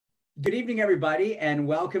Good evening, everybody, and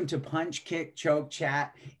welcome to Punch, Kick, Choke,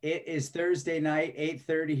 Chat. It is Thursday night,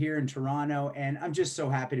 8:30 here in Toronto, and I'm just so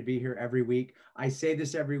happy to be here every week. I say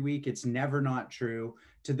this every week. It's never not true.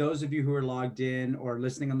 To those of you who are logged in or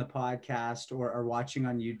listening on the podcast or are watching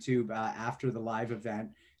on YouTube after the live event,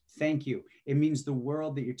 thank you. It means the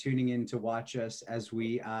world that you're tuning in to watch us as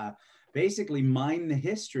we basically mine the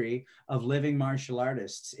history of living martial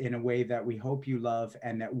artists in a way that we hope you love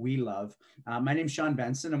and that we love. My name's Sean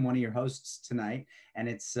Benson. I'm one of your hosts tonight. And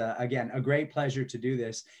it's, again, a great pleasure to do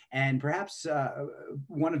this. And perhaps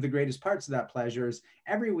one of the greatest parts of that pleasure is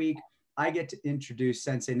every week I get to introduce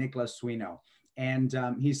Sensei Nicholas Suino. And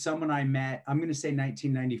he's someone I met, I'm going to say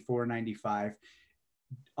 1994, 95.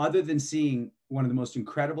 Other than seeing one of the most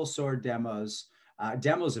incredible sword demos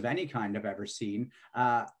of any kind I've ever seen,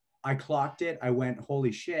 I clocked it. I went,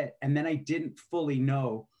 holy shit. And then I didn't fully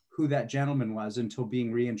know who that gentleman was until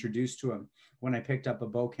being reintroduced to him when I picked up a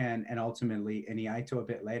Bokan and ultimately an Iaido a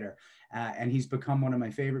bit later. And he's become one of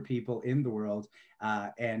my favorite people in the world.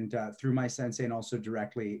 And through my sensei and also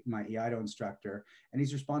directly my Iaido instructor. And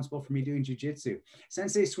he's responsible for me doing jiu-jitsu.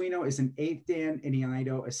 Sensei Suino is an 8th dan in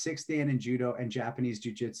Iaido, a 6th dan in judo and Japanese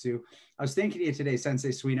jiu-jitsu. I was thinking of you today, Sensei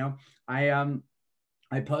Suino.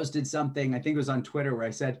 I posted something, I think it was on Twitter, where I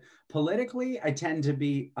said, politically, I tend to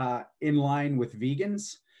be in line with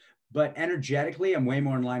vegans, but energetically, I'm way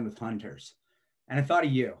more in line with hunters. And I thought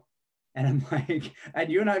of you. And I'm like,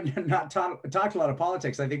 and you and I have not talked a lot of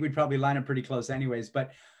politics. I think we'd probably line up pretty close anyways.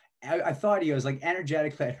 But I thought of you. I was like,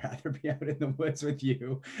 energetically, I'd rather be out in the woods with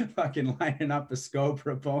you, fucking lining up a scope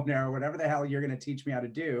or a bow and arrow, whatever the hell you're going to teach me how to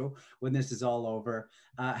do when this is all over.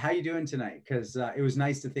 How you doing tonight? Because it was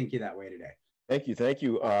nice to think you that way today. Thank you. Thank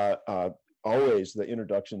you. Always the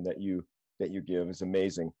introduction that you give is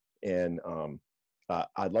amazing. And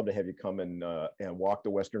I'd love to have you come and walk the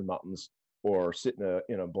Western Mountains or sit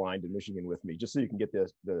in a blind in Michigan with me, just so you can get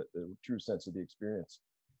the true sense of the experience.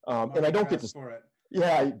 And I don't get to for it.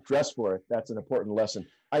 Yeah, I dress for it. That's an important lesson.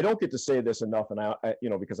 I don't get to say this enough, and I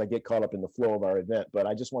because I get caught up in the flow of our event. But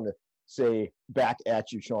I just want to say back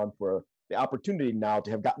at you, Sean, for the opportunity now to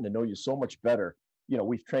have gotten to know you so much better.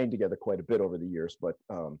 We've trained together quite a bit over the years, but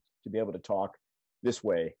to be able to talk this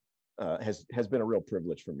way has been a real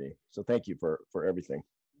privilege for me. So thank you for everything.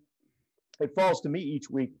 It falls to me each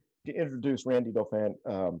week to introduce Randy Dauphin,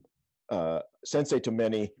 sensei to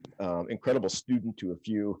many, incredible student to a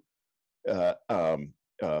few,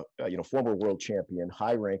 former world champion,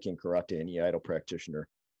 high-ranking karate and Iaido practitioner,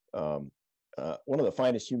 one of the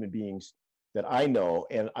finest human beings that I know.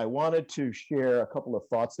 And I wanted to share a couple of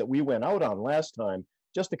thoughts that we went out on last time,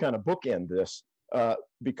 just to kind of bookend this,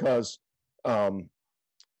 because I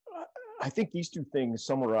think these two things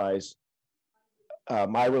summarize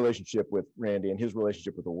my relationship with Randy and his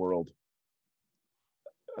relationship with the world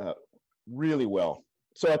really well.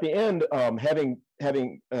 So at the end,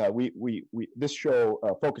 this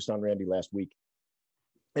show focused on Randy last week.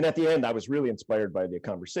 And at the end, I was really inspired by the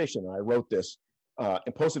conversation. And I wrote this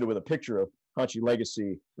and posted it with a picture of Hanchi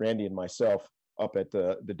Legacy, Randy, and myself up at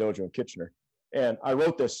the dojo in Kitchener. And I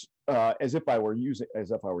wrote this as if I were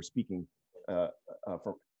speaking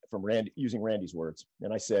from Randy, using Randy's words.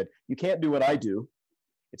 And I said, "You can't do what I do.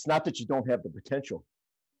 It's not that you don't have the potential,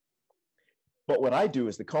 but what I do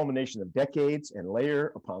is the culmination of decades and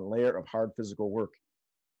layer upon layer of hard physical work.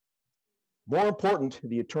 More important,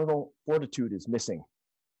 the eternal fortitude is missing.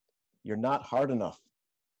 You're not hard enough.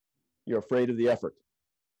 You're afraid of the effort.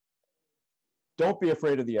 Don't be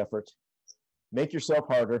afraid of the effort. Make yourself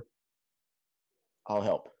harder. I'll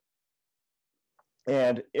help."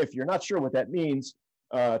 And if you're not sure what that means,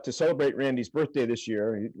 to celebrate Randy's birthday this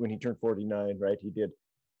year, when he turned 49, right, he did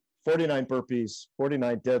 49 burpees,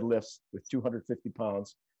 49 deadlifts with 250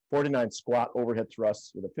 pounds, 49 squat overhead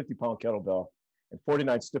thrusts with a 50-pound kettlebell, and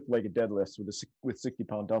 49 stiff-legged deadlifts with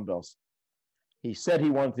 60-pound dumbbells. He said he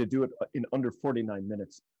wanted to do it in under 49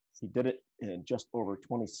 minutes. He did it in just over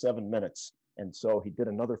 27 minutes. And so he did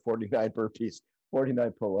another 49 burpees,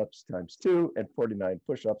 49 pull-ups times 2, and 49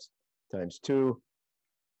 push-ups times 2.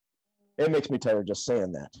 It makes me tired just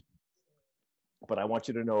saying that. But I want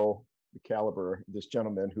you to know the caliber of this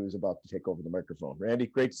gentleman who's about to take over the microphone. Randy,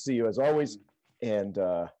 great to see you as always, and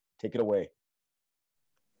take it away.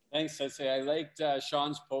 Thanks, Sensei. I liked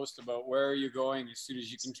Sean's post about where are you going as soon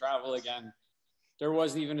as you can travel again. There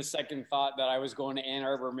wasn't even a second thought that I was going to Ann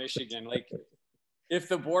Arbor, Michigan. Like, if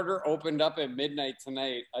the border opened up at midnight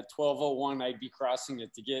tonight at 12:01, I'd be crossing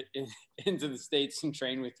it to get into the States and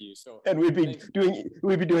train with you. So, and we'd be doing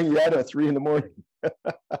Iaido at 3 a.m. Right.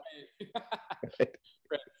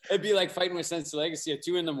 It'd be like fighting with Sensei Legacy at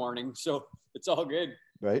 2 a.m. So it's all good.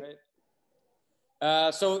 Right.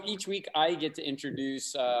 So each week I get to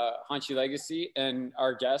introduce Hanshi Legacy and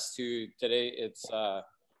our guest, who today it's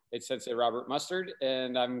Sensei Robert Mustard.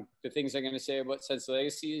 And the things I'm going to say about Sensei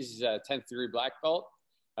Legacy is he's a 10th degree black belt.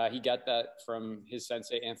 He got that from his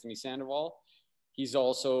sensei, Anthony Sandoval. He's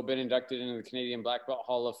also been inducted into the Canadian Black Belt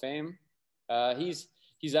Hall of Fame. He's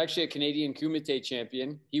actually a Canadian Kumite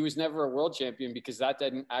champion. He was never a world champion because that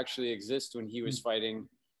didn't actually exist when he was fighting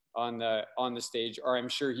on the stage, or I'm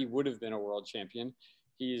sure he would have been a world champion.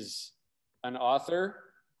 He's an author,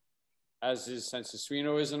 as is Sensei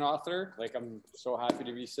Suino is an author. Like, I'm so happy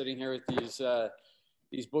to be sitting here with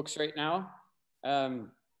these books right now. Another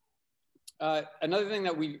thing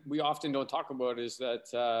that we often don't talk about is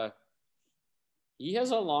that he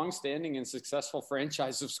has a long-standing and successful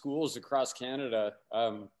franchise of schools across Canada,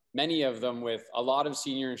 many of them with a lot of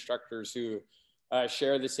senior instructors who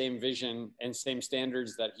share the same vision and same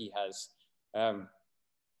standards that he has.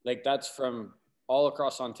 Like, that's from all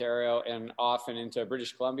across Ontario and off and into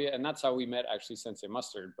British Columbia. And that's how we met, actually, Sensei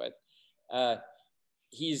Mustard. But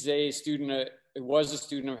he's was a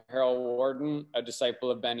student of Harold Warden, a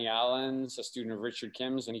disciple of Benny Allen's, a student of Richard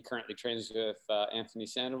Kim's, and he currently trains with Anthony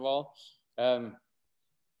Sandoval.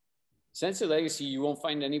 Sensei Legacy, you won't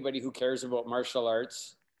find anybody who cares about martial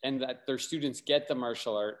arts and that their students get the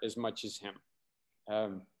martial art as much as him.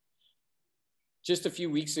 Just a few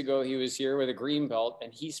weeks ago, he was here with a green belt,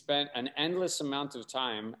 and he spent an endless amount of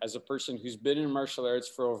time as a person who's been in martial arts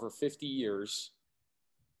for over 50 years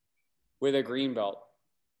with a green belt.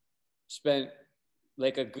 Spent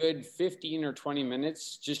like a good 15 or 20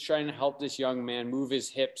 minutes just trying to help this young man move his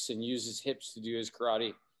hips and use his hips to do his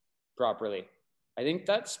karate properly. I think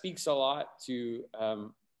that speaks a lot to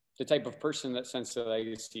the type of person that Sensei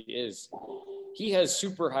Legacy is. He has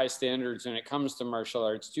super high standards when it comes to martial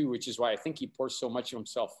arts too, which is why I think he pours so much of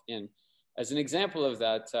himself in. As an example of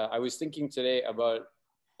that, I was thinking today about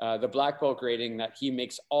the black belt grading that he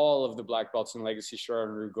makes all of the black belts in Legacy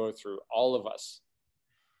Shorin-ryu go through, all of us.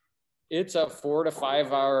 It's a 4 to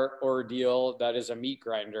 5 hour ordeal that is a meat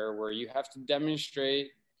grinder where you have to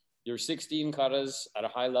demonstrate your 16 katas at a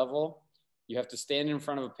high level. You have to stand in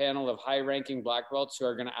front of a panel of high-ranking black belts who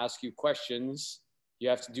are going to ask you questions. You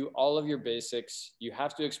have to do all of your basics. You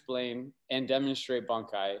have to explain and demonstrate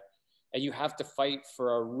Bankai. And you have to fight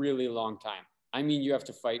for a really long time. I mean, you have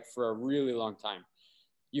to fight for a really long time.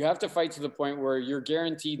 You have to fight to the point where you're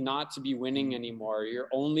guaranteed not to be winning anymore. You're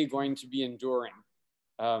only going to be enduring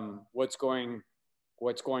what's going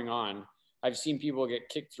on. I've seen people get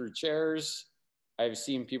kicked through chairs. I've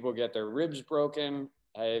seen people get their ribs broken.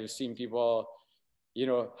 I've seen people,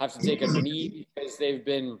 have to take a knee because they've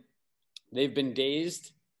been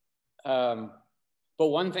dazed. But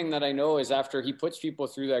one thing that I know is after he puts people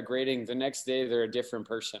through that grading, the next day they're a different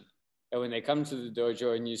person. And when they come to the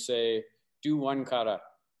dojo and you say, do one kata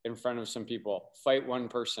in front of some people, fight one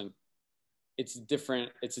person, it's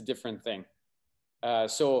different. It's a different thing.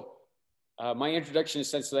 So my introduction to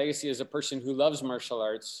Sensei Legacy as a person who loves martial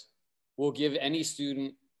arts will give any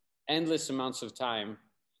student endless amounts of time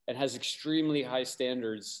and has extremely high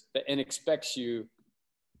standards and expects you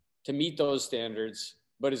to meet those standards,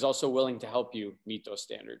 but is also willing to help you meet those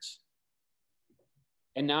standards.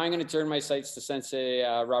 And now I'm going to turn my sights to Sensei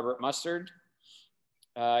Robert Mustard.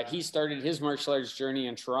 He started his martial arts journey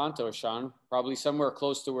in Toronto, Sean, probably somewhere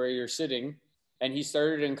close to where you're sitting. And he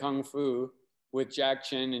started in Kung Fu with Jack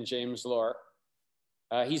Chin and James Lore.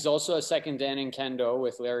 He's also a second dan in Kendo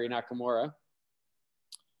with Larry Nakamura.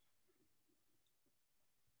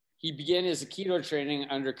 He began his Aikido training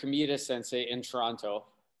under Kamita Sensei in Toronto.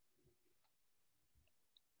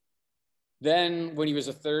 Then when he was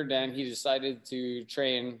a third dan, he decided to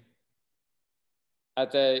train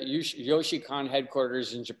at the Yoshikan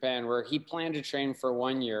headquarters in Japan, where he planned to train for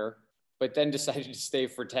 1 year, but then decided to stay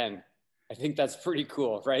for 10. I think that's pretty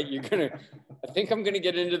cool, right? I think I'm gonna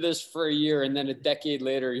get into this for a year, and then a decade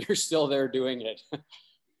later, you're still there doing it.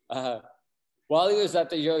 While he was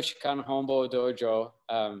at the Yoshikan Hombo Dojo,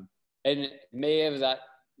 in May of that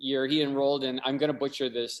year, he enrolled in, I'm gonna butcher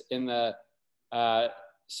this, in the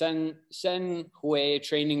Sen Hui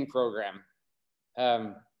training program.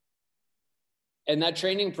 And that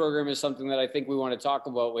training program is something that I think we want to talk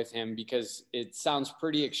about with him because it sounds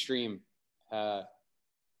pretty extreme.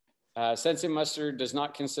 Sensei Mustard does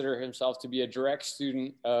not consider himself to be a direct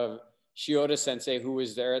student of Shioda Sensei, who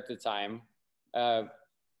was there at the time.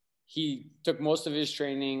 He took most of his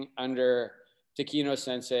training under Takino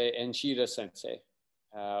Sensei and Shida Sensei.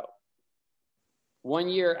 1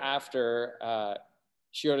 year after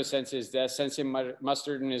Shioda Sensei's death, Sensei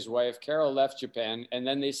Mustard and his wife, Carol, left Japan, and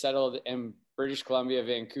then they settled in British Columbia,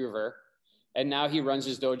 Vancouver. And now he runs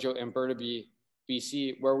his dojo in Burnaby,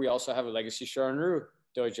 BC, where we also have a Legacy Shorin-ryu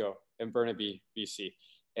dojo in Burnaby, BC.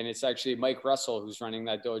 And it's actually Mike Russell who's running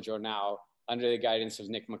that dojo now under the guidance of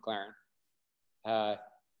Nick McLaren.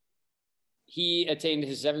 He attained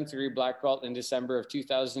his 7th degree black belt in December of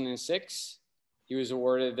 2006. He was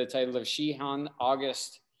awarded the title of Shihan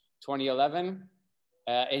August 2011.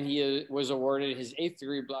 And he was awarded his 8th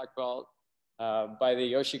degree black belt by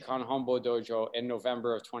the Yoshikan Hombo Dojo in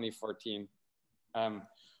November of 2014.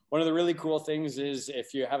 One of the really cool things is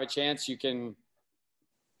if you have a chance, you can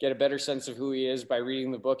get a better sense of who he is by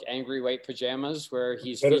reading the book Angry White Pajamas, where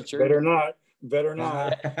he's featured. Better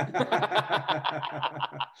not.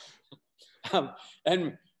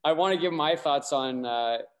 And I want to give my thoughts on,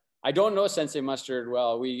 I don't know Sensei Mustard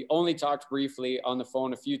well. We only talked briefly on the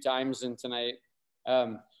phone a few times in tonight.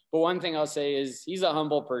 But one thing I'll say is he's a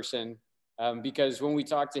humble person, because when we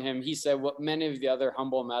talked to him, he said what many of the other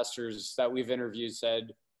humble masters that we've interviewed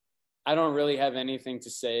said, I don't really have anything to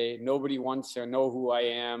say. Nobody wants to know who I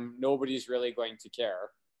am. Nobody's really going to care.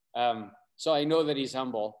 So I know that he's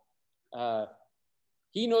humble.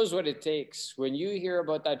 He knows what it takes. When you hear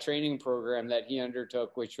about that training program that he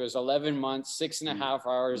undertook, which was 11 months, 6.5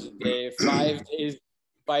 hours a day,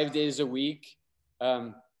 5 days a week,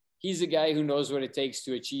 he's a guy who knows what it takes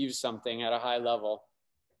to achieve something at a high level.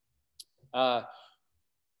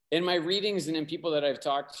 In my readings and in people that I've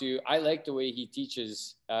talked to, I like the way he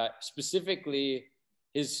teaches, specifically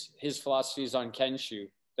his philosophies on Kenshu,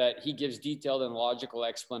 that he gives detailed and logical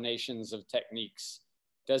explanations of techniques,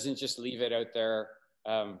 doesn't just leave it out there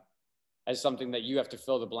as something that you have to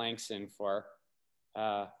fill the blanks in for.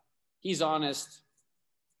 He's honest.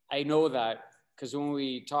 I know that because when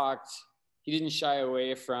we talked, he didn't shy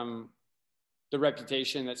away from the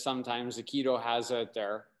reputation that sometimes Aikido has out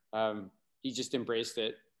there. He just embraced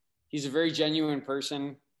it. He's a very genuine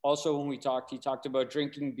person. Also, when we talked, he talked about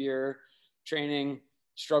drinking beer, training,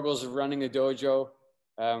 struggles of running a dojo.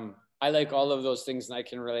 I like all of those things and I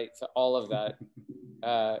can relate to all of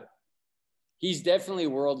that. He's definitely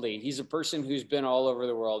worldly. He's a person who's been all over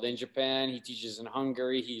the world. In Japan, he teaches in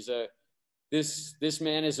Hungary. This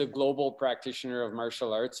man is a global practitioner of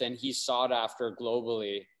martial arts, and he's sought after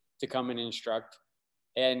globally to come and instruct.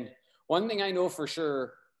 And one thing I know for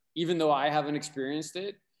sure, even though I haven't experienced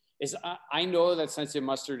it, is I know that Sensei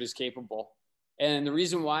Mustard is capable. And the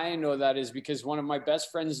reason why I know that is because one of my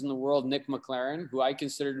best friends in the world, Nick McLaren, who I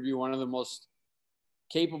consider to be one of the most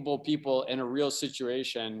capable people in a real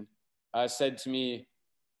situation, said to me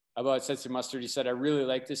about Sensei Mustard. He said, I really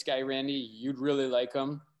like this guy, Randy. You'd really like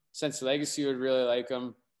him. Sensei Legacy would really like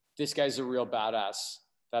him. This guy's a real badass.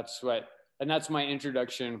 That's my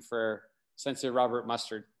introduction for Sensei Robert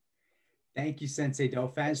Mustard. Thank you, Sensei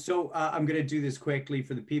Dauphin. So I'm going to do this quickly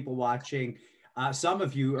for the people watching. Some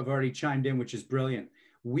of you have already chimed in, which is brilliant.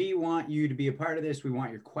 We want you to be a part of this. We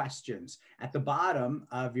want your questions. At the bottom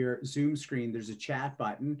of your Zoom screen, there's a chat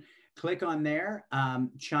button. Click on there,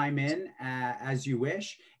 chime in as you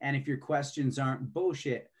wish. And if your questions aren't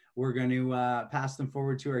bullshit, we're going to pass them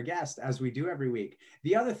forward to our guest, as we do every week.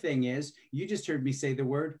 The other thing is, you just heard me say the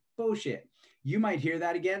word bullshit. You might hear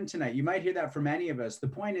that again tonight. You might hear that from any of us. The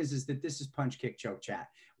point is that this is Punch, Kick, Choke Chat.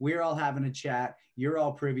 We're all having a chat. You're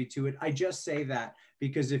all privy to it. I just say that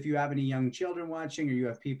because if you have any young children watching or you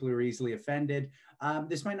have people who are easily offended,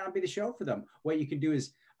 this might not be the show for them. What you can do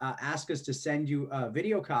is ask us to send you a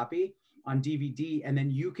video copy on DVD, and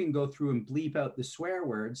then you can go through and bleep out the swear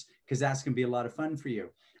words, because that's going to be a lot of fun for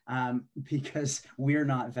you. Because we're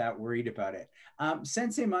not that worried about it.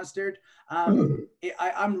 Sensei Mustard,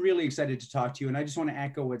 I'm really excited to talk to you, and I just want to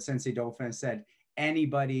echo what Sensei Dauphin said.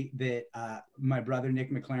 Anybody that my brother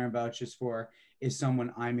Nick McLaren vouches for is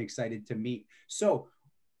someone I'm excited to meet. So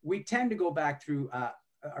we tend to go back through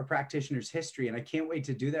our practitioner's history, and I can't wait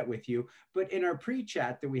to do that with you. But in our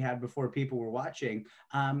pre-chat that we had before people were watching,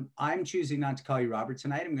 I'm choosing not to call you Robert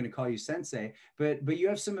tonight. I'm going to call you Sensei. But you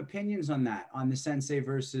have some opinions on that, on the Sensei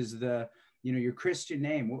versus the, your Christian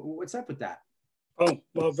name. What's up with that? Oh,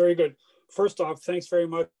 well, very good. First off, thanks very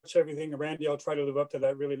much, everything. Randy, I'll try to live up to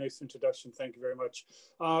that really nice introduction. Thank you very much.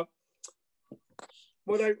 I'll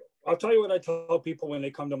tell you what I tell people when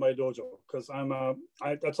they come to my dojo, because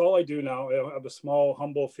that's all I do now. I have a small,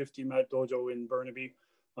 humble 50-mat dojo in Burnaby.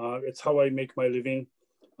 It's how I make my living.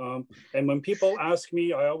 And when people ask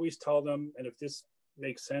me, I always tell them, and if this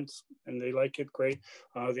makes sense and they like it, great.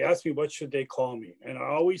 They ask me, what should they call me? And I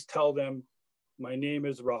always tell them, my name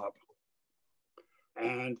is Rob.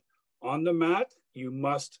 And on the mat, you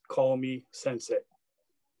must call me Sensei.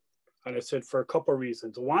 And I said, for a couple of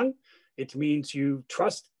reasons. One, it means you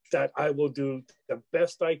trust that I will do the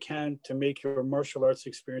best I can to make your martial arts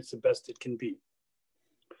experience the best it can be.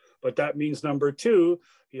 But that means number two,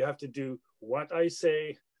 you have to do what I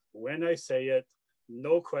say, when I say it,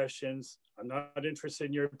 no questions. I'm not interested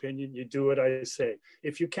in your opinion. You do what I say.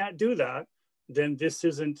 If you can't do that, then this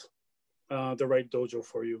isn't the right dojo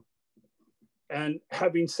for you. And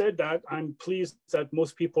having said that, I'm pleased that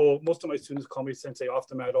most of my students call me sensei off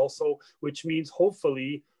the mat also, which means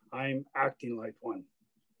hopefully I'm acting like one.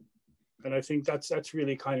 And I think that's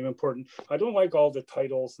really kind of important. I don't like all the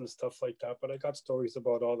titles and stuff like that, but I got stories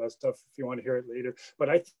about all that stuff if you want to hear it later. But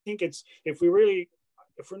I think it's, if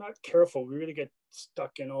we're not careful, we really get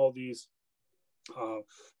stuck in all these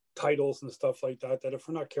titles and stuff like that, that if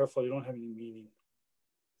we're not careful, they don't have any meaning.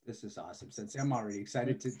 This is awesome, Sensei. I'm already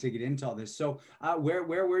excited to get into all this. So where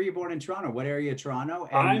were you born in Toronto? What area of Toronto?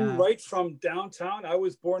 And, I'm right from downtown. I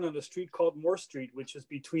was born on a street called Moore Street, which is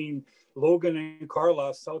between Logan and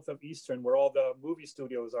Carlaw, south of Eastern, where all the movie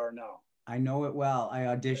studios are now. I know it well. I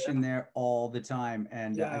audition there all the time,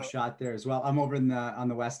 and I've shot there as well. I'm over on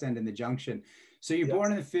the West End in the Junction. So you're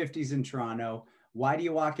born in the 50s in Toronto. Why do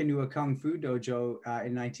you walk into a Kung Fu dojo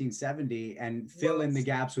in 1970 and fill in the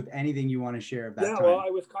gaps with anything you want to share of that time? Well, I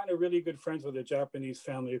was kind of really good friends with a Japanese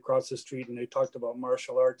family across the street, and they talked about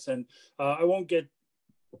martial arts. And I won't get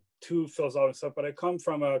too philosophical stuff, but I come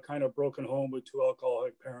from a kind of broken home with 2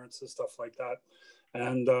 alcoholic parents and stuff like that.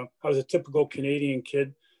 And I was a typical Canadian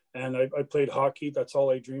kid, and I played hockey. That's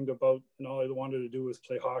all I dreamed about, and all I wanted to do was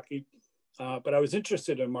play hockey. But I was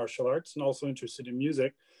interested in martial arts and also interested in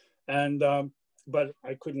music. And but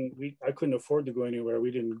I couldn't afford to go anywhere.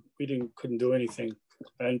 We couldn't do anything.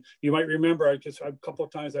 And you might remember, a couple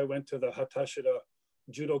of times I went to the Hatashida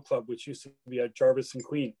Judo Club, which used to be at Jarvis and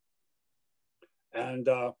Queen, and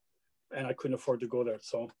I couldn't afford to go there,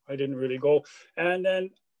 so I didn't really go. And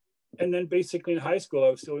then basically in high school, I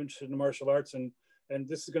was still interested in martial arts, and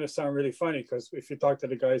this is going to sound really funny because if you talk to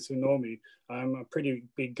the guys who know me, I'm a pretty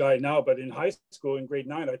big guy now. But in high school, in grade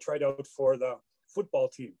 9, I tried out for the football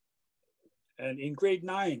team. And in grade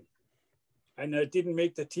 9, and I didn't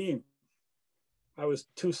make the team. I was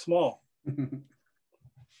too small.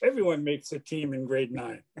 Everyone makes a team in grade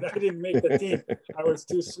 9. I didn't make the team. I was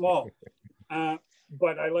too small.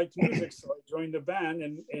 But I liked music, so I joined the band.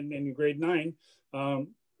 And in grade 9,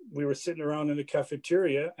 we were sitting around in the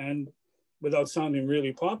cafeteria, and without sounding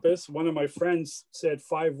really pompous, one of my friends said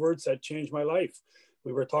 5 words that changed my life.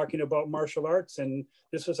 We were talking about martial arts, and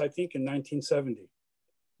this was, I think, in 1970.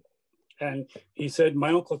 And he said, my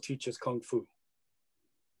uncle teaches Kung Fu.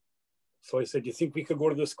 So I said, you think we could go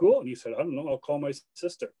to the school? And he said, I don't know, I'll call my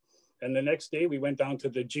sister. And the next day we went down to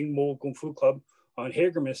the Jingmo Kung Fu Club on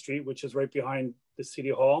Hagerman Street, which is right behind the City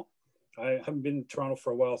Hall. I haven't been in Toronto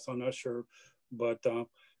for a while, so I'm not sure. But,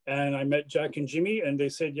 and I met Jack and Jimmy, and they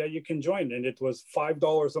said, yeah, you can join. And it was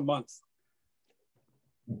 $5 a month.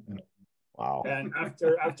 Wow. And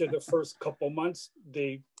after the first couple months,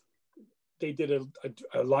 they did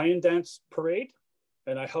a lion dance parade,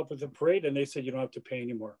 and I helped with the parade, and they said, you don't have to pay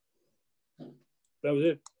anymore. That was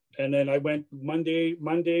it. And then I went Monday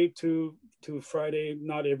to Friday,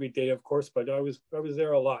 not every day, of course, but I was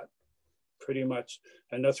there a lot, pretty much.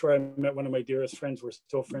 And that's where I met one of my dearest friends. We're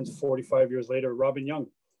still friends 45 years later, Robin Young,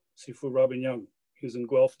 Sifu Robin Young. He's in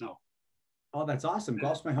Guelph now. Oh, that's awesome.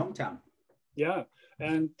 Guelph's my hometown. Yeah.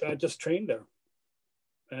 And I just trained there.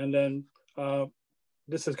 And then,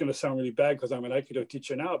 this is going to sound really bad because I'm an Aikido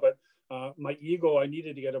teacher now, but my ego, I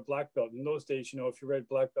needed to get a black belt. In those days, if you read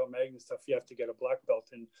Black Belt magazine stuff, you have to get a black belt.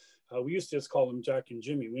 And we used to just call them Jack and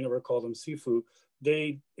Jimmy. We never called them Sifu.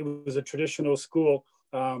 It was a traditional school.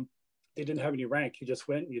 They didn't have any rank. You just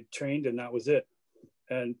went, you trained, and that was it.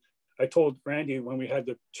 And I told Randy when we had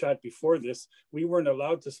the chat before this, we weren't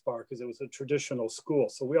allowed to spar because it was a traditional school.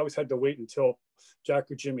 So we always had to wait until Jack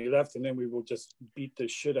or Jimmy left, and then we would just beat the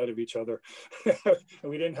shit out of each other. And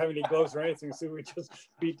we didn't have any gloves or anything, so we just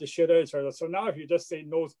beat the shit out of each other. So now if you just say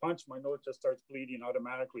nose punch, my nose just starts bleeding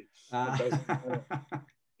automatically. And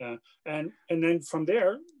then from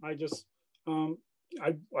there, I just, I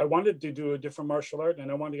wanted to do a different martial art, and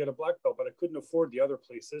I wanted to get a black belt, but I couldn't afford the other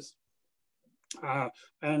places.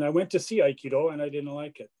 And I went to see Aikido, and I didn't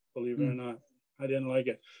like it, believe it or not. I didn't like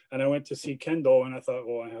it. And I went to see Kendo, and I thought,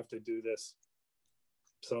 I have to do this.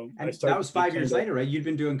 So and I started. That was 5 years later, right? You'd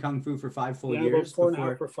been doing Kung Fu for 5 full years. About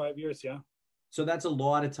 4.5 or 5 years, yeah. So that's a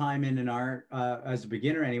lot of time in an art as a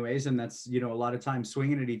beginner anyways. And that's, a lot of time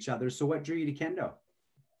swinging at each other. So what drew you to Kendo?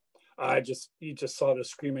 You just saw the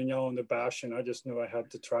scream and yell and the bash, and I just knew I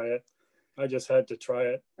had to try it. I just had to try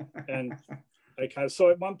it. And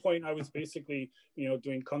so at one point I was basically,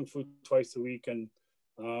 doing Kung Fu twice a week, and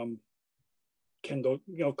Kendo,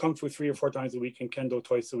 Kung Fu 3 or 4 times a week, and Kendo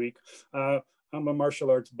twice a week. I'm a martial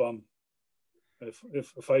arts bum.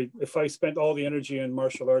 If I spent all the energy in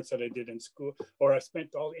martial arts that I did in school, or I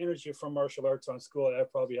spent all the energy from martial arts on school, I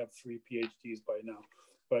probably have 3 PhDs by now.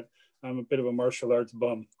 But I'm a bit of a martial arts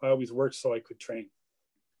bum. I always worked so I could train.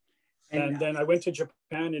 And then I went to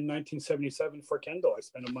Japan in 1977 for Kendo. I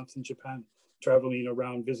spent a month in Japan, traveling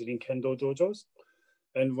around visiting Kendo dojos.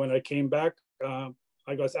 And when I came back, I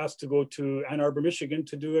was asked to go to Ann Arbor, Michigan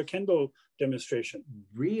to do a Kendo demonstration.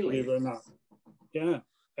 Really? Believe it or not. Yeah.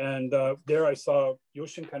 And there I saw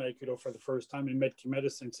Yoshinkan Aikido for the first time and met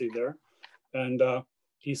Kimeda Sensei there. And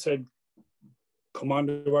he said, come on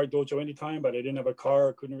to our dojo anytime, but I didn't have a car,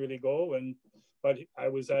 I couldn't really go. But I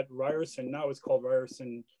was at Ryerson, now it's called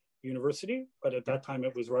Ryerson University, but at that time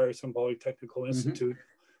it was Ryerson Polytechnical Institute.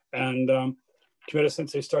 And Kimeda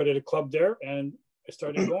Sensei started a club there, and I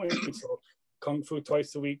started going. So Kung Fu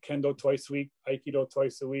twice a week, Kendo twice a week, Aikido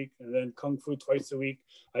twice a week, and then Kung Fu twice a week,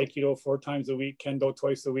 Aikido 4 times a week, Kendo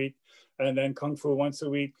twice a week, and then Kung Fu once a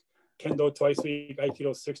week, Kendo twice a week,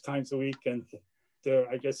 Aikido 6 times a week. And there,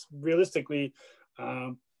 I guess realistically,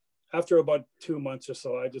 after about 2 months or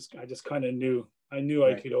so, I just kind of knew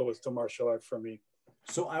Aikido was the martial art for me.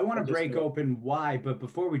 So I want to break open why, but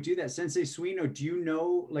before we do that, Sensei Suino, do you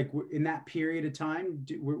know, like in that period of time,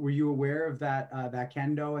 were you aware of that that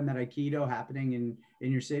Kendo and that Aikido happening in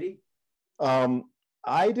your city?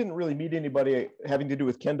 I didn't really meet anybody having to do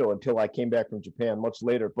with Kendo until I came back from Japan much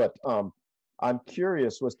later. But I'm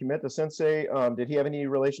curious, was Kimeda Sensei, did he have any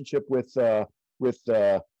relationship with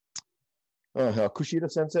Kushida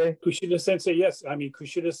Sensei? Kushida Sensei, yes. I mean,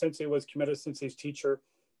 Kushida Sensei was Kimeda Sensei's teacher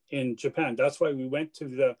in Japan. That's why we went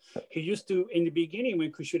to he used to, in the beginning,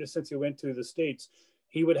 when Kushida Sensei went to the States,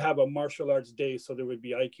 he would have a martial arts day. So there would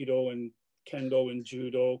be Aikido and Kendo and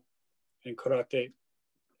Judo and Karate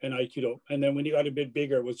and Aikido. And then when he got a bit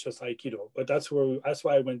bigger, it was just Aikido. But that's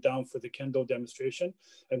why I went down for the Kendo demonstration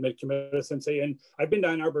and met Kimeda Sensei. And I've been to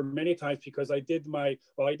Ann Arbor many times because I did my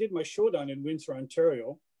Shodan in Windsor,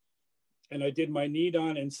 Ontario. And I did my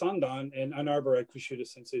Nidan and Sandan in Ann Arbor at Kushida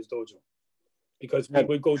Sensei's dojo, because we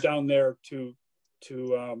would go down there to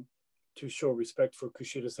show respect for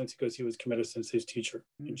Kushida Sensei because he was Kimeda Sensei's teacher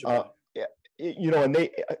in Japan. Yeah, you know, and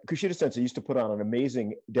Kushida Sensei used to put on an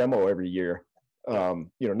amazing demo every year. You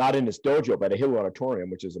know, not in his dojo, but at Hill Auditorium,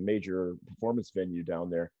 which is a major performance venue down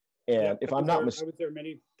there. And if I'm not mistaken, I was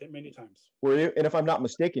there many times. Were you? And if I'm not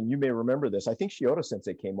mistaken, you may remember this. I think Shioda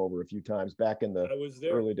Sensei came over a few times back in the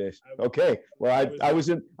early days. Okay, well, I was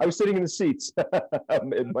sitting in the seats,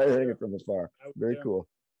 admiring it from afar. Very cool.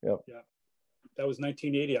 Yep. Yeah, that was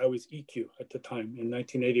 1980. I was EQ at the time in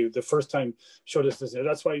 1980. The first time Shioda Sensei.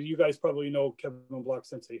 That's why you guys probably know Kevin Block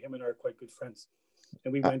Sensei. Him and I are quite good friends.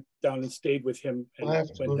 And we went down and stayed with him. And I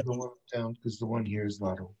have to go to the one down because the one here is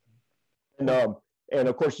not open. And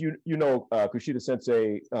of course, you know, Kushida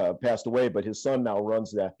Sensei passed away, but his son now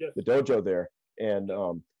runs the dojo there. And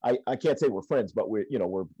I can't say we're friends, but we're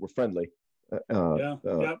friendly.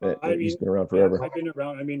 He's been around forever. I've been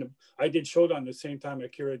around. I mean, I did Shodan the same time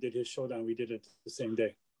Akira did his Shodan. We did it the same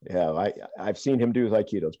day. Yeah, I've seen him do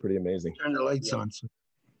Aikido. It's pretty amazing. Turn the lights on.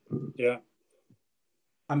 Yeah.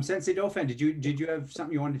 Sensei Dauphin, did you have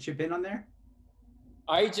something you wanted to chip in on there?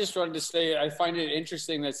 I just wanted to say I find it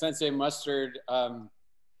interesting that Sensei Mustard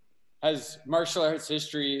has martial arts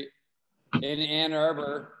history in Ann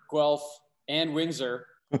Arbor, Guelph, and Windsor.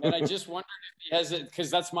 And I just wondered if he has it, because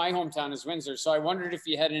that's my hometown is Windsor. So I wondered if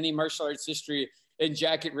he had any martial arts history in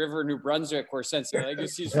Jacket River, New Brunswick, where Sensei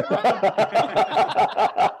Legacy's from.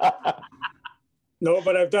 No,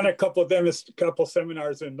 but I've done a couple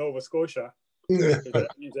seminars in Nova Scotia. If that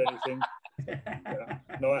means anything. Yeah.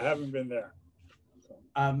 No, I haven't been there.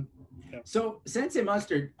 So Sensei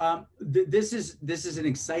Mustard, this is an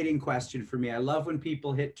exciting question for me. I love when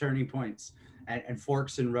people hit turning points and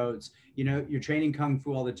forks and roads. You know, you're training Kung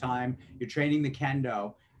Fu all the time. You're training the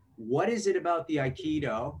Kendo. What is it about the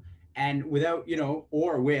Aikido? And without, you know,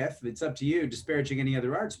 or with, it's up to you, disparaging any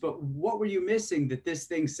other arts, but what were you missing that this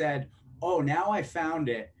thing said, oh, now I found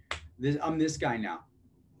it. I'm this guy now.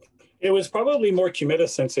 It was probably more Kimeda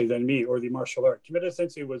Sensei than me, or the martial art. Kimeda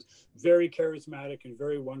Sensei was very charismatic and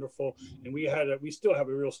very wonderful, and we still have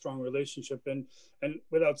a real strong relationship. And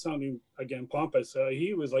without sounding again pompous,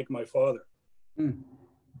 he was like my father.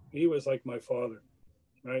 He was like my father,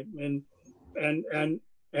 right? And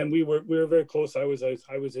we were very close. I was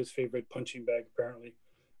his favorite punching bag, apparently.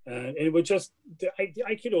 And it was just the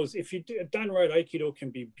Aikidos. If you done right, Aikido can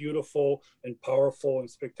be beautiful and powerful and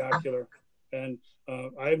spectacular. And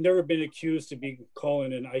I've never been accused to be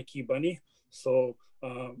calling an Aiki bunny. So,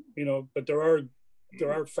 you know, but there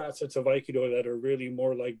are facets of Aikido that are really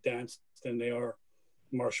more like dance than they are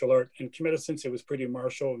martial art. And Kimura Sensei was pretty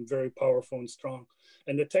martial and very powerful and strong.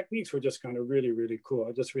 And the techniques were just kind of really, really cool.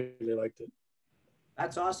 I just really liked it.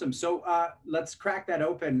 That's awesome. So let's crack that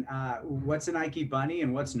open. What's an Aiki bunny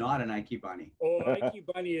and what's not an Aiki bunny? Oh, Aiki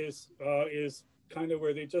bunny is kind of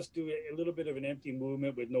where they just do a little bit of an empty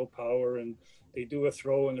movement with no power, and they do a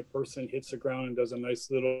throw and the person hits the ground and does a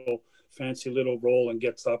nice little fancy little roll and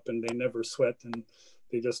gets up, and they never sweat, and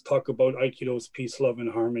they just talk about Aikido's peace, love,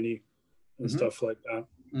 and harmony and stuff like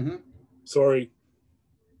that. Sorry.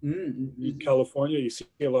 In California, you see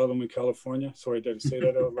a lot of them in California. Sorry, did I say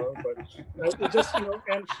that out loud? But it just, you know,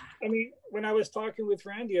 and I mean, when I was talking with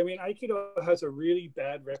Randy, I mean, Aikido has a really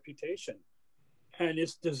bad reputation, and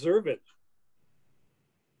it's deserved.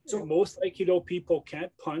 So most Aikido people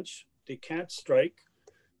can't punch, they can't strike,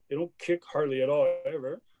 they don't kick hardly at all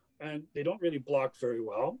ever, and they don't really block very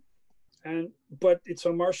well. But it's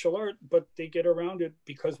a martial art, but they get around it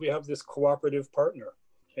because we have this cooperative partner.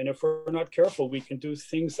 And if we're not careful, we can do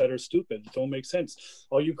things that are stupid, don't make sense.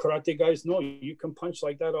 All you karate guys know, you can punch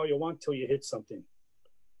like that all you want till you hit something.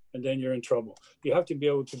 And then you're in trouble. You have to be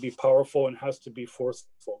able to be powerful and has to be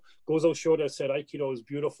forceful. Gozo Shoda said Aikido is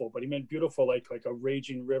beautiful, but he meant beautiful like a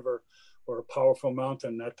raging river or a powerful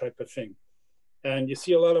mountain, that type of thing. And you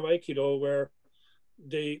see a lot of Aikido where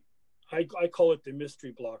I call it the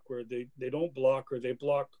mystery block, where they don't block, or they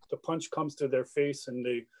block, the punch comes to their face and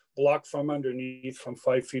they block from underneath from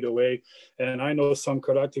 5 feet away. And I know some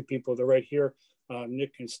karate people, they're right here,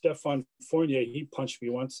 Nick and Stefan Fournier, he punched me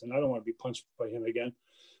once, and I don't want to be punched by him again.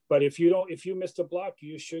 But if you miss a block,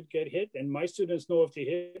 you should get hit. And my students know if they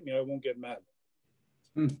hit me, I won't get mad.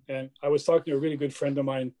 And I was talking to a really good friend of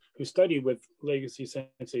mine who studied with Legacy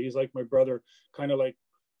Sensei. He's like my brother, kind of like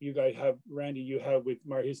you guys have, Randy, you have with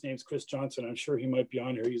his name's Chris Johnson. I'm sure he might be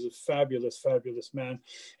on here. He's a fabulous, fabulous man.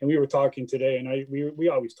 And we were talking today, and we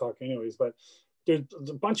always talk anyways, but there's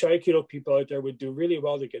a bunch of Aikido people out there would do really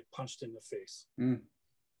well to get punched in the face.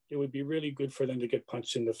 It would be really good for them to get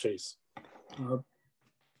punched in the face.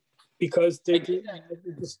 Because they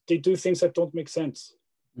do things that don't make sense.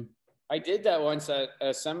 I did that once at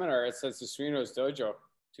a seminar at Sensei Suino's dojo.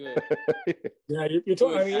 Yeah, you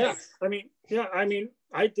told. I mean,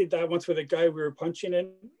 I did that once with a guy we were punching,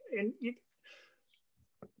 and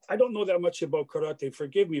I don't know that much about karate.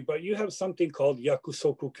 Forgive me, but you have something called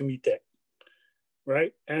yakusoku kumite,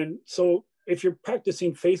 right? And so if you're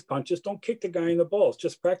practicing face punches, don't kick the guy in the balls.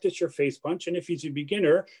 Just practice your face punch, and if he's a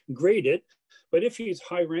beginner, grade it. But if he's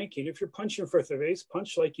high ranking, if you're punching for the face,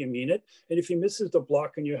 punch like you mean it. And if he misses the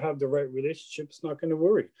block and you have the right relationship, it's not going to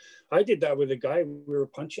worry. I did that with a guy we were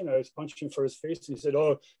punching. I was punching for his face, and he said,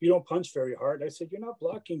 "Oh, you don't punch very hard." I said, "You're not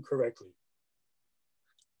blocking correctly."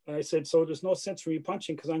 And I said, "So there's no sense for me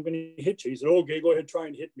punching because I'm going to hit you." He said, "Okay, go ahead, try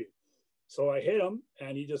and hit me." So I hit him,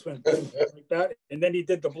 and he just went like that. And then he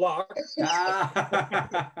did the block.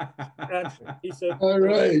 And he said, "All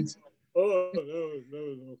right. Oh,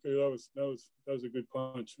 okay. That was a good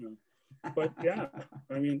punch, man." But yeah,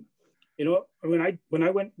 I mean, you know, when I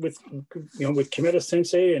went with with Kimura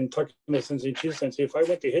Sensei and Takuma Sensei, Chizu Sensei, if I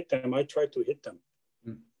went to hit them, I tried to hit them,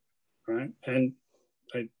 right? And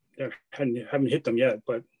I haven't hit them yet,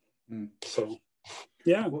 but so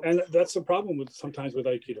yeah, and that's the problem sometimes with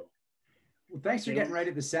Aikido. Well, thanks for getting right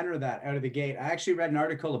at the center of that out of the gate. I actually read an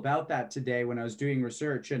article about that today when I was doing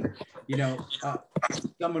research, and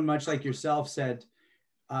someone much like yourself said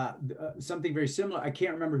something very similar. I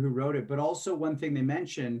can't remember who wrote it, but also one thing they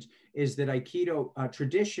mentioned is that Aikido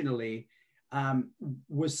traditionally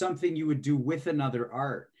was something you would do with another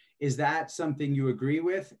art. Is that something you agree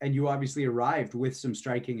with? And you obviously arrived with some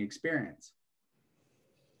striking experience.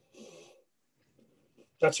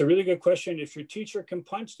 That's a really good question. If your teacher can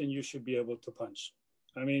punch, then you should be able to punch.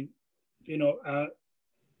 I mean,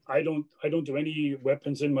 I don't do any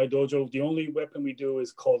weapons in my dojo. The only weapon we do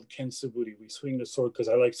is called kensuburi. We swing the sword because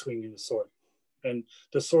I like swinging the sword. And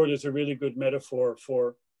the sword is a really good metaphor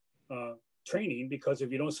for training, because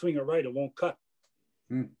if you don't swing it right, it won't cut.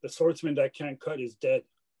 The swordsman that can't cut is dead.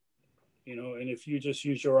 And if you just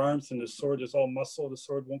use your arms and the sword is all muscle, the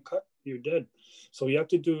sword won't cut, you're dead. So I have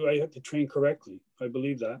to train correctly. I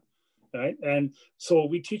believe that, right? And so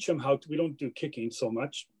we teach them we don't do kicking so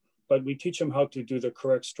much, but we teach them how to do the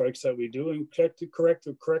correct strikes that we do and the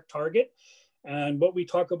correct target. And what we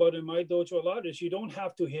talk about in my dojo a lot is you don't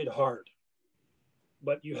have to hit hard,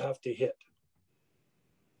 but you have to hit.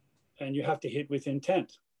 And you have to hit with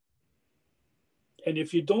intent. And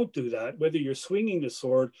if you don't do that, whether you're swinging the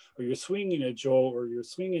sword or you're swinging a jo or you're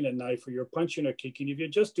swinging a knife or you're punching or kicking, if you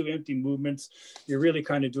just do empty movements, you're really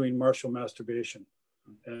kind of doing martial masturbation.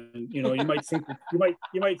 And you might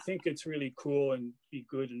think it's really cool and be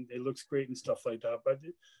good and it looks great and stuff like that, but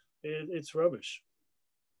it's rubbish,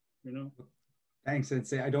 you know. Thanks,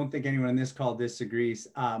 Sensei. I don't think anyone on this call disagrees.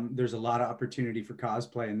 There's a lot of opportunity for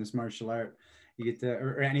cosplay in this martial art. You get to,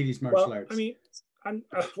 or any of these martial arts. I mean,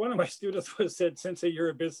 one of my students said, "Sensei, you're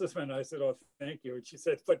a businessman." I said, "Oh, thank you." And she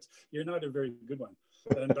said, "But you're not a very good one."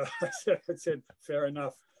 And I said, "Fair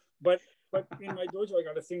enough." But in my dojo, I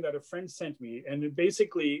got a thing that a friend sent me, and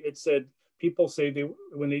basically it said, people say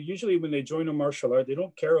when they join a martial art, they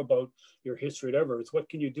don't care about your history, whatever. It's what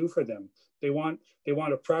can you do for them. They want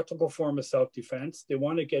a practical form of self-defense. They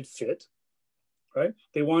want to get fit, right?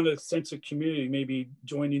 They want a sense of community, maybe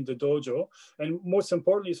joining the dojo. And most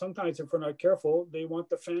importantly, sometimes if we're not careful, they want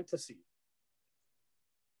the fantasy.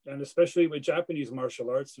 And especially with Japanese martial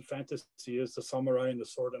arts, the fantasy is the samurai and the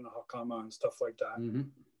sword and the hakama and stuff like that. Mm-hmm.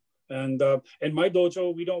 And in my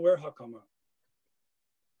dojo, we don't wear hakama.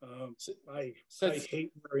 I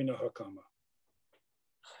hate wearing a hakama.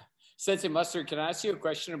 Sensei Mustard, can I ask you a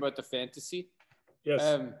question about the fantasy?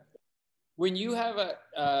 Yes. When you have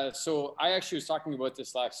so I actually was talking about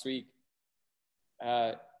this last week.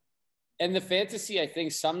 And the fantasy, I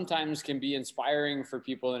think, sometimes can be inspiring for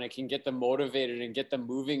people and it can get them motivated and get them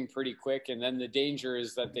moving pretty quick. And then the danger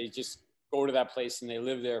is that they just go to that place and they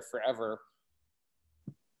live there forever.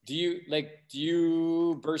 Do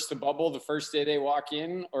you burst the bubble the first day they walk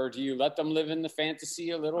in, or do you let them live in the fantasy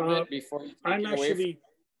a little bit before you take it away?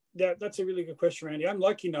 That's a really good question, Randy. I'm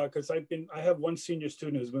lucky now because I have one senior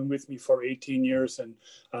student who's been with me for 18 years, and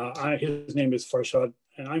his name is Farshad,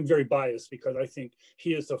 and I'm very biased because I think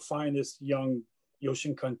he is the finest young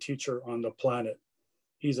Yoshinkan teacher on the planet.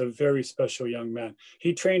 He's a very special young man.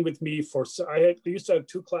 He trained with me I used to have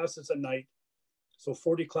 2 classes a night, so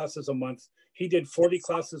 40 classes a month. He did 40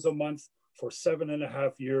 classes a month for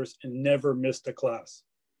 7.5 years and never missed a class.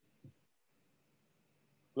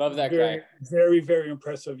 Love that guy. Very, very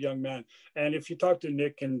impressive young man. And if you talk to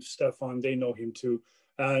Nick and Stefan, they know him too.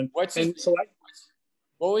 And what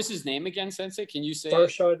was his name again, Sensei? Can you say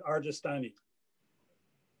Farshad Arjastani.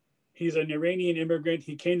 He's an Iranian immigrant.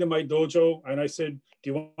 He came to my dojo and I said, "Do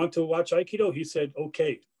you want to watch Aikido?" He said,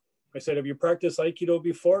 "Okay." I said, "Have you practiced Aikido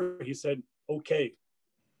before?" He said, "Okay."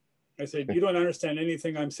 I said, "You don't understand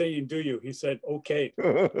anything I'm saying, do you?" He said, "Okay."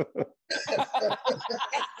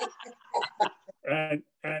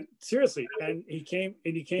 And seriously, and he came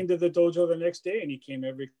to the dojo the next day, and he came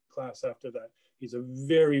every class after that. He's a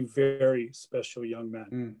very, very special young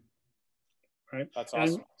man. Right? That's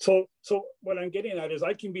awesome. And so what I'm getting at is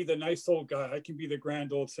I can be the nice old guy. I can be the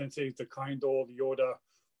grand old sensei, the kind old Yoda,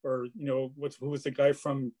 or who was the guy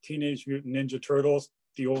from Teenage Mutant Ninja Turtles,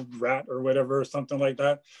 the old rat or whatever, or something like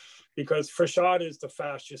that. Because Farshad is the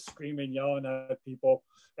fast, just screaming, yelling at people.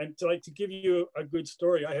 And to give you a good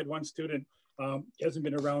story, I had one student, he hasn't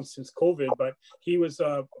been around since COVID, but he was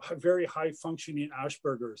very high functioning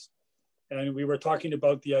Asperger's. And we were talking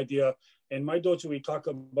about the idea, in my dojo, we talk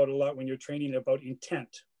about a lot when you're training about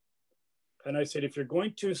intent. And I said, if you're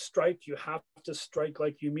going to strike, you have to strike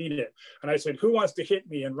like you mean it. And I said, "Who wants to hit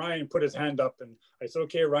me?" And Ryan put his hand up, and I said,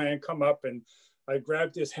 "Okay, Ryan, come up." And I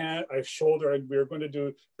grabbed his hand, we were going to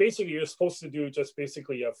do, basically you're supposed to do just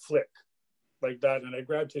basically a flick like that. And I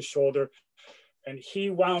grabbed his shoulder and he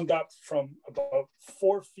wound up from about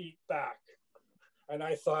 4 feet back. And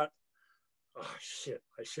I thought, oh shit,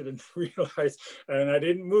 I should have realized. And I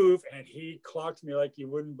didn't move, and he clocked me like you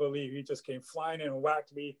wouldn't believe. He just came flying in and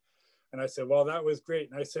whacked me. And I said, "Well, that was great."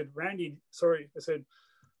 And I said, "Randy, sorry." I said,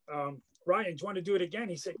 "Ryan, do you want to do it again?"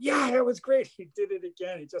 He said, "Yeah, that was great." He did it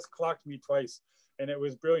again. He just clocked me twice, and it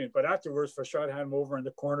was brilliant. But afterwards, Farshad had him over in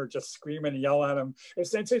the corner, just screaming and yelling at him. If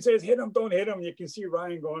Sensei says, "Hit him, don't hit him," you can see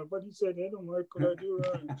Ryan going, "But he said hit him, what could I do,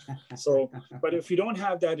 Ryan?" So, but if you don't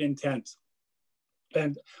have that intent,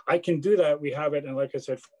 and I can do that, we have it. And like I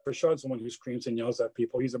said, Farshad's the one who screams and yells at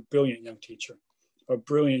people. He's a brilliant young teacher,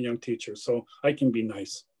 So I can be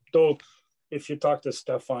nice. Though, if you talk to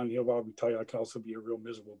Stefan, he'll probably tell you I can also be a real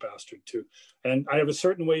miserable bastard too. And I have a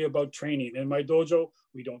certain way about training. In my dojo,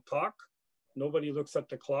 we don't talk. Nobody looks at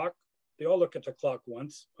the clock. They all look at the clock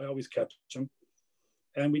once. I always catch them.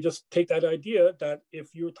 And we just take that idea that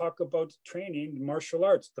if you talk about training martial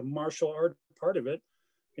arts, the martial art part of it,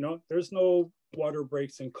 there's no water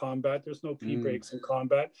breaks in combat. There's no pee breaks in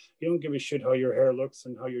combat. You don't give a shit how your hair looks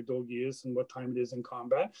and how your dogi is and what time it is in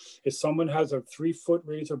combat. If someone has a 3-foot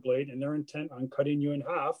razor blade and they're intent on cutting you in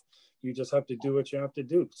half, you just have to do what you have to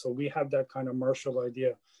do. So we have that kind of martial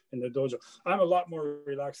idea in the dojo. I'm a lot more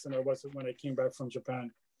relaxed than I was when I came back from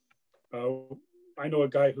Japan. I know a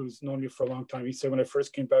guy who's known me for a long time. He said when I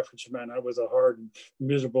first came back from Japan, I was a hard,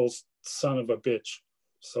 miserable son of a bitch.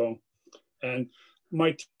 So, and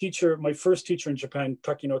my teacher, my first teacher in Japan,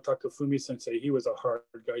 Takino Takafumi Sensei, he was a hard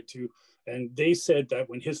guy too. And they said that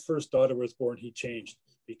when his first daughter was born, he changed,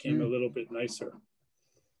 became a little bit nicer.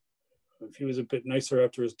 If he was a bit nicer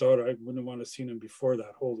after his daughter, I wouldn't want to seen him before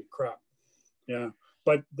that. Holy crap. Yeah.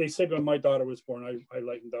 But they said when my daughter was born, I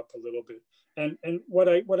lightened up a little bit. And what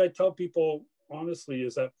I tell people honestly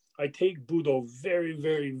is that I take Budo very,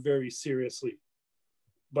 very, very seriously.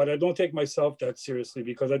 But I don't take myself that seriously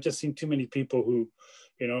because I've just seen too many people who,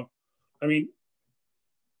 you know, I mean,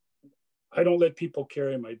 I don't let people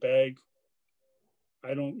carry my bag.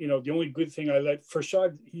 I don't, you know, the only good thing I let,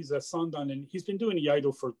 Farshad, he's a Sandan and he's been doing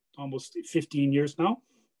Iaido for almost 15 years now.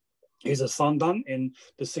 He's a Sandan in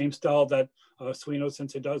the same style that Suino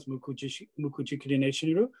Sensei does, Mukujikiri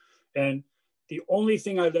Neshiniru. And the only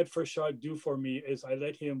thing I let Farshad do for me is I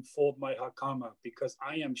let him fold my hakama because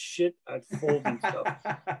I am shit at folding stuff.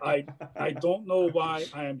 I don't know why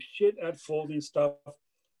I am shit at folding stuff.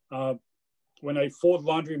 When I fold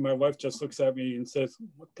laundry, my wife just looks at me and says,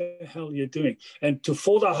 "What the hell are you doing?" And to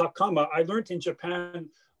fold a hakama, I learned in Japan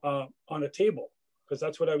on a table because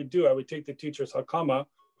that's what I would do. I would take the teacher's hakama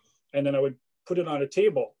and then I would put it on a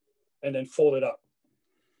table and then fold it up.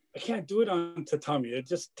 I can't do it on tatami. It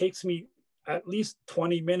just takes me at least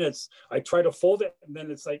 20 minutes. I try to fold it and then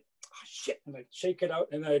it's like, oh, shit, and I shake it out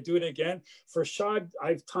and then I do it again. For Shad,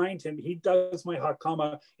 I've timed him. He does my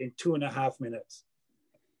hakama in 2.5 minutes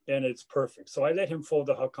and it's perfect. So I let him fold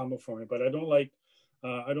the hakama for me, but I don't like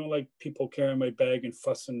people carrying my bag and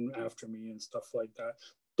fussing after me and stuff like that.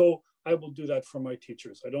 Though I will do that for my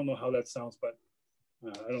teachers. I don't know how that sounds, but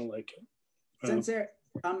I don't like it. Sensei,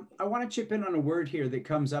 I want to chip in on a word here that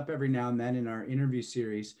comes up every now and then in our interview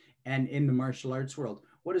series and in the martial arts world.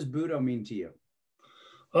 What does Budo mean to you?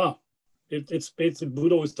 It's basically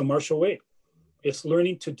Budo is the martial way. It's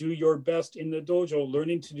learning to do your best in the dojo,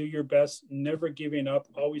 learning to do your best, never giving up,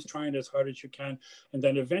 always trying as hard as you can. And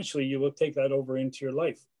then eventually you will take that over into your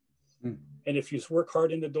life. And if you work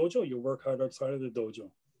hard in the dojo, you'll work hard outside of the dojo.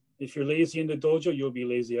 If you're lazy in the dojo, you'll be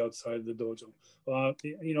lazy outside of the dojo.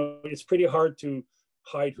 You know, it's pretty hard to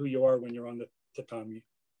hide who you are when you're on the tatami.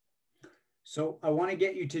 So I want to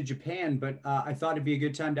get you to Japan, but I thought it'd be a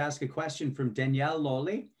good time to ask a question from Danielle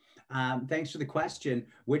Lolly. Thanks for the question.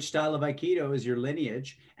 Which style of Aikido is your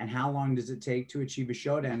lineage and how long does it take to achieve a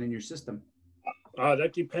Shodan in your system?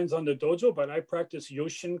 That depends on the dojo, but I practice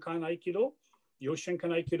Yoshinkan Aikido. Yoshinkan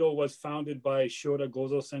Aikido was founded by Shioda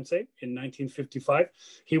Gozo Sensei in 1955.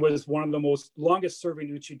 He was one of the most longest serving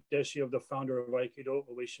Uchideshi of the founder of Aikido,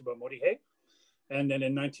 Ueshiba Morihei. And then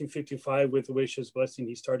in 1955, with Ueshiba's blessing,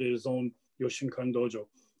 he started his own Yoshinkan dojo.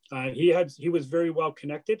 He was very well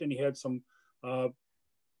connected and he had some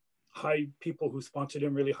high people who sponsored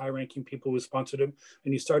him, really high ranking people who sponsored him.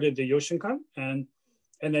 And he started the Yoshinkan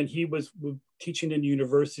and then he was teaching in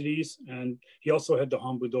universities, and he also had the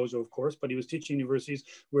Hanbu Dojo, of course, but he was teaching universities,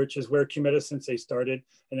 which is where Kimeda Sensei started.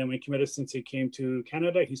 And then when Kimeda Sensei came to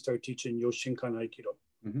Canada, he started teaching Yoshinkan Aikido.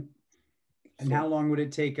 Mm-hmm. And so, how long would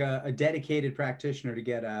it take a dedicated practitioner to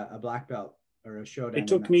get a black belt or a Shodan? It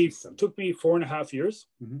took me 4.5 years.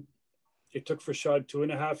 Mm-hmm. It took Farshad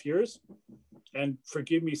 2.5 years. And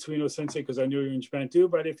forgive me, Suino Sensei, because I knew you were in Japan too,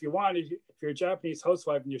 but if you want, if you're a Japanese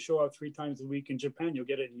housewife and you show up 3 times a week in Japan, you'll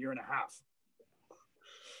get it in 1.5 years.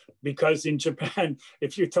 Because in Japan,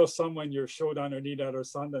 if you tell someone you're Shodan or Nidan or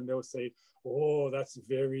Sandan, they'll say, "Oh, that's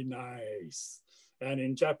very nice." And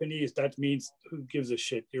in Japanese, that means who gives a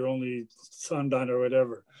shit? You're only Sandan or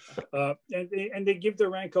whatever. And they give their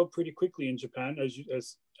rank out pretty quickly in Japan,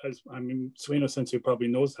 as I mean, Suino Sensei probably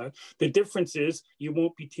knows that. The difference is you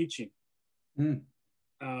won't be teaching.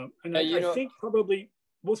 And I think probably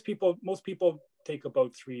most people take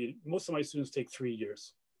about most of my students take 3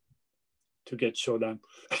 years to get Shodan.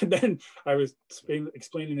 And then I was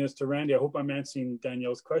explaining this to Randy. I hope I'm answering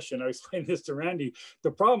Danielle's question. I explained this to Randy.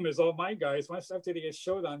 The problem is all my guys, once after they get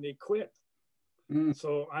Shodan, they quit.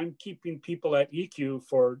 So I'm keeping people at EQ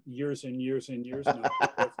for years and years and years now.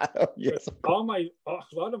 Yes. A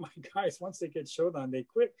lot of my guys, once they get Shodan, they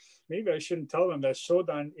quit. Maybe I shouldn't tell them that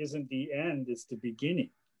Shodan isn't the end, it's the beginning,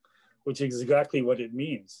 which is exactly what it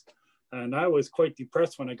means. And I was quite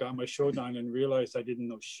depressed when I got my Shodan and realized I didn't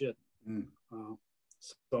know shit.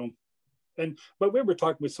 But we were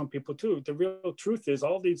talking with some people too. The real truth is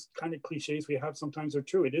all these kind of cliches we have sometimes are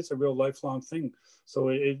true. It is a real lifelong thing. So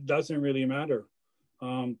it doesn't really matter.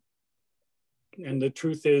 And the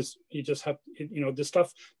truth is, you just have, this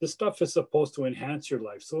stuff is supposed to enhance your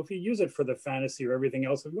life. So if you use it for the fantasy or everything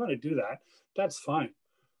else, if you want to do that, that's fine.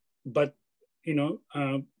 But,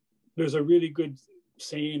 there's a really good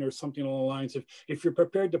saying or something along the lines of, if you're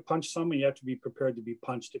prepared to punch someone, you have to be prepared to be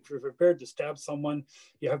punched. If you're prepared to stab someone,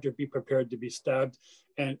 you have to be prepared to be stabbed.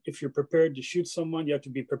 And if you're prepared to shoot someone, you have to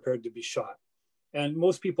be prepared to be shot. And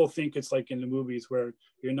most people think it's like in the movies where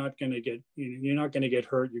you're not going to get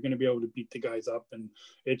hurt. You're going to be able to beat the guys up, and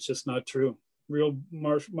it's just not true. Real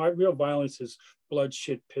violence is blood,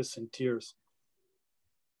 shit, piss, and tears.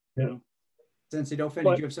 Yeah. You know? Sensei Dauphin,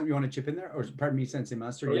 did you have something you want to chip in there? Or pardon me, Sensei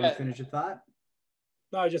Mustard, you want to finish your thought?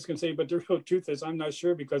 No, I was just going to say, but the real truth is I'm not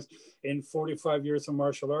sure, because in 45 years of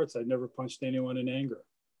martial arts, I've never punched anyone in anger.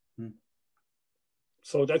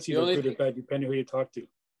 So that's either good or bad, depending who you talk to.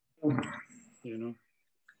 You know,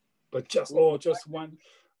 but just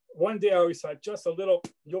one day I always thought just a little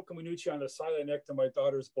Yoko Minucci on the side of the neck to my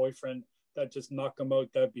daughter's boyfriend, that just knock him out,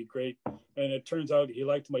 that'd be great. And it turns out he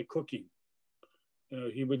liked my cooking. You know,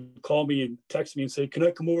 he would call me and text me and say, "Can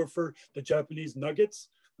I come over for the Japanese nuggets?"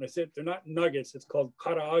 And I said, "They're not nuggets, it's called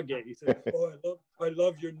karaage." He said, "Oh, I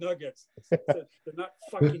love your nuggets." I said, "They're not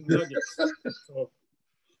fucking nuggets."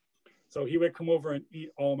 So he would come over and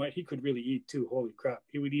eat he could really eat too, holy crap.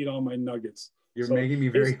 He would eat all my nuggets. You're making me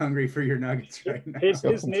very hungry for your nuggets right now.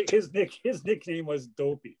 His nickname was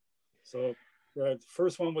Dopey. So the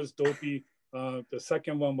first one was Dopey. The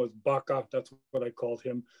second one was Baka. That's what I called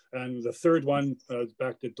him. And the third one is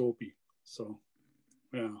back to Dopey. So,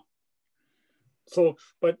 yeah. So,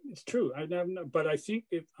 but it's true. But I think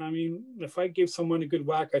if I gave someone a good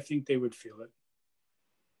whack, I think they would feel it.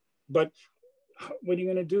 But what are you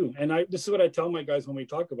going to do? And this is what I tell my guys when we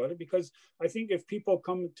talk about it, because I think if people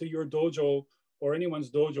come to your dojo or anyone's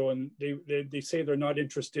dojo and they say they're not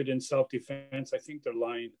interested in self-defense, I think they're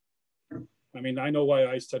lying. I mean, I know why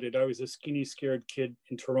I studied. I was a skinny, scared kid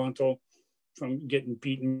in Toronto from getting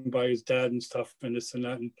beaten by his dad and stuff and this and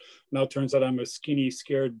that. And now it turns out I'm a skinny,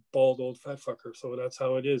 scared, bald, old fat fucker. So that's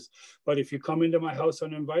how it is. But if you come into my house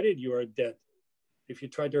uninvited, you are dead. If you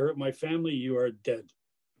tried to hurt my family, you are dead.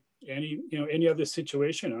 Any other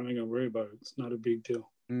situation, I'm not going to worry about it. It's not a big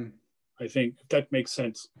deal. I think, if that makes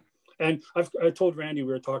sense. And I told Randy,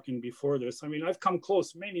 we were talking before this, I mean, I've come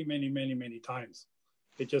close many, many, many, many times.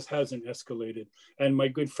 It just hasn't escalated. And my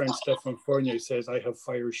good friend Stefan Fournier says I have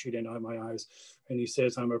fire shooting out of my eyes, and he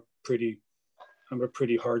says I'm a pretty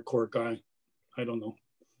hardcore guy. I don't know.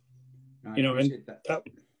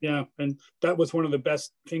 And that was one of the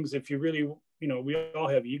best things. If you really, we all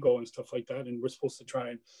have ego and stuff like that, and we're supposed to try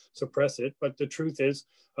and suppress it. But the truth is,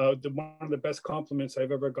 one of the best compliments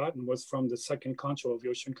I've ever gotten was from the second Kancho of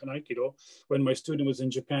Yoshinkan Aikido. When my student was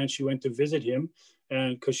in Japan, she went to visit him,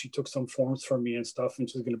 and because she took some forms from me and stuff, and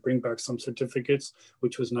she was going to bring back some certificates,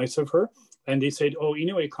 which was nice of her. And they said, "Oh,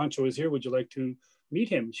 Inoue Kancho is here. Would you like to meet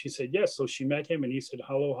him?" She said, "Yes." So she met him, and he said,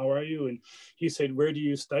 "Hello, how are you?" And he said, "Where do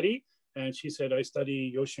you study?" And she said, "I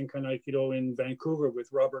study Yoshinkan Aikido in Vancouver with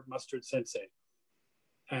Robert Mustard Sensei."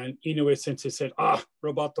 And Inoue Sensei said,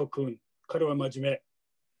 "Roboto-kun, kare wa majime."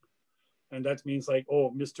 And that means like,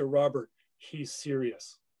 "Oh, Mr. Robert, he's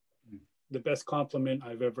serious." The best compliment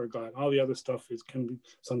I've ever got. All the other stuff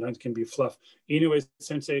sometimes can be fluff. Inoue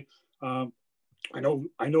Sensei, I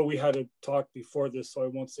know we had a talk before this, so I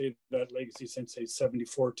won't say that Legacy Sensei is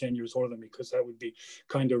 74, 10 years older than me, because that would be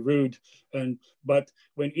kind of rude. But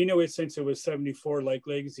when Inoue Sensei was 74, like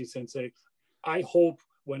Legacy Sensei, I hope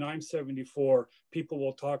when I'm 74, people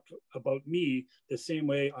will talk about me the same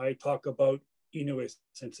way I talk about Inoue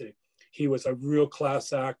Sensei. He was a real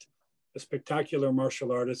class act, a spectacular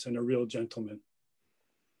martial artist, and a real gentleman.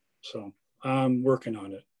 So I'm working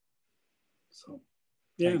on it. So,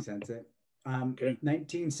 yeah. Thanks, Sensei.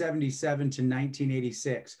 1977 to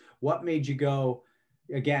 1986. What made you go?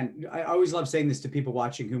 Again, I always love saying this to people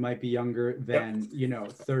watching who might be younger than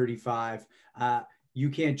 35. You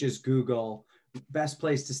can't just Google best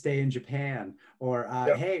place to stay in Japan, or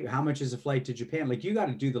hey, how much is a flight to Japan? Like, you got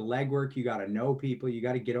to do the legwork, you got to know people, you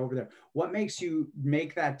got to get over there. What makes you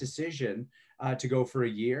make that decision to go for a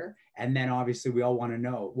year? And then obviously we all want to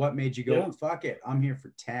know, what made you go, fuck it, I'm here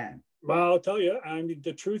for 10? Well, I'll tell you, I mean,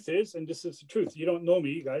 the truth is, and this is the truth, you don't know me,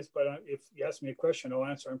 you guys, but if you ask me a question, I'll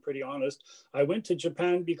answer. I'm pretty honest. I went to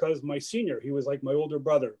Japan because my senior, he was like my older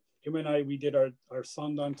brother. Him and I, we did our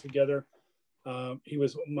sandan together. He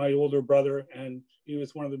was my older brother, and he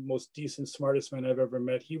was one of the most decent, smartest men I've ever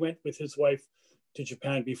met. He went with his wife to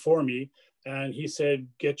Japan before me, and he said,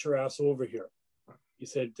 "Get your ass over here." He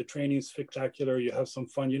said, "The training's spectacular. You have some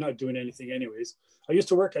fun. You're not doing anything anyways." I used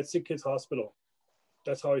to work at Sick Kids Hospital.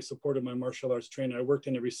 That's how I supported my martial arts training. I worked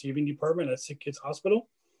in the receiving department at Sick Kids Hospital.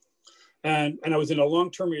 And I was in a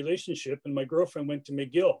long-term relationship, and my girlfriend went to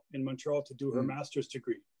McGill in Montreal to do her master's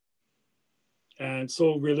degree. And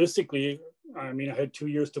so realistically, I mean, I had 2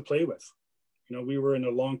 years to play with, You know, we were in a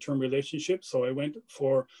long-term relationship. So I went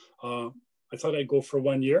for, I thought I'd go for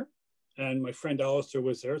 1 year, and my friend Alistair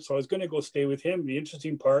was there. So I was going to go stay with him. The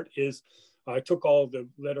interesting part is I took all the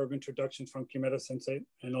letter of introduction from Kimeta Sensei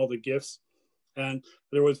and all the gifts. And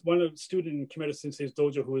there was one student in Kimeta Sensei's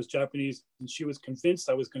dojo who was Japanese, and she was convinced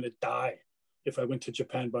I was going to die if I went to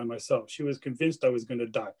Japan by myself. She was convinced I was going to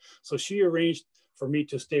die. So she arranged for me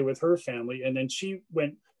to stay with her family, and then she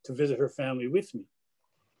went to visit her family with me.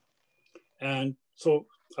 And so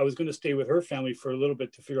I was going to stay with her family for a little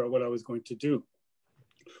bit to figure out what I was going to do.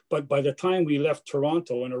 But by the time we left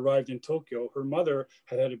Toronto and arrived in Tokyo, her mother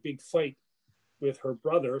had had a big fight with her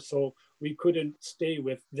brother, so we couldn't stay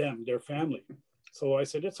with them, their family. So I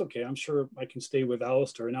said, it's okay, I'm sure I can stay with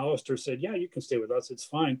Alistair. And Alistair said, yeah, you can stay with us, it's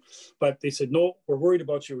fine. But they said, no, we're worried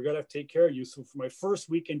about you, we gotta have to take care of you. So for my first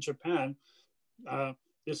week in Japan,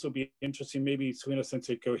 this will be interesting, maybe Suina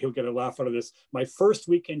Sensei, he'll get a laugh out of this. My first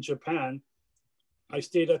week in Japan, I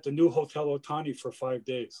stayed at the new Hotel Otani for 5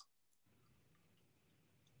 days.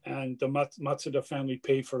 And the Matsuda family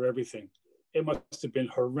paid for everything. It must have been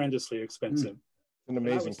horrendously expensive. An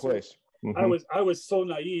amazing place. I was so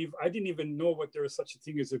naive. I didn't even know what there was such a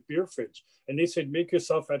thing as a beer fridge. And they said, make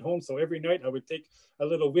yourself at home. So every night I would take a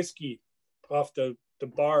little whiskey off the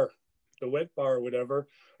bar, the wet bar or whatever.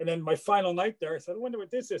 And then my final night there, I said, I wonder what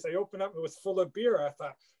this is. I opened up, it was full of beer. I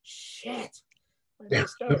thought, shit.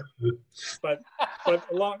 but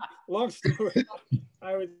long story,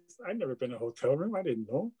 I'd never been in a hotel room. I didn't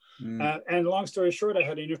know. And long story short, I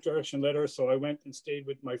had an introduction letter. So I went and stayed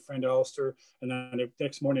with my friend Alistair. And then the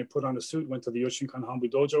next morning I put on a suit, went to the Yoshinkan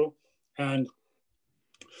Hanbu Dojo, and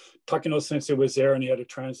Takino Sensei was there and he had a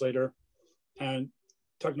translator. And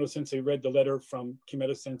Takino Sensei read the letter from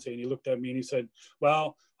Kimeta Sensei and he looked at me and he said,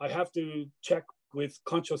 well, I have to check with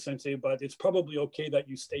Kancho Sensei, but it's probably okay that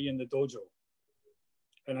you stay in the dojo.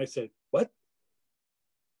 And I said, what?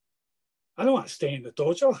 I don't want to stay in the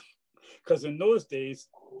dojo. Because in those days,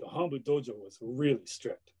 the Hanbu dojo was really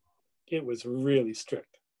strict. It was really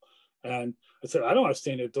strict. And I said, I don't want to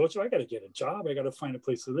stay in the dojo. I got to get a job. I got to find a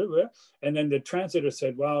place to live there. And then the translator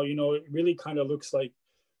said, well, you know, it really kind of looks like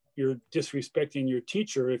you're disrespecting your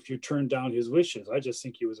teacher if you turn down his wishes. I just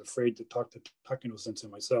think he was afraid to talk to Takino Sensei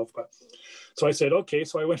myself. But so I said, okay.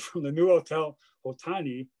 So I went from the new hotel,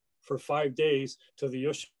 Otani, for 5 days to the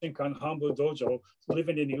Yoshinkan Hanbu Dojo,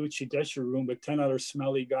 living in the Uchideshi room with 10 other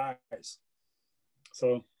smelly guys.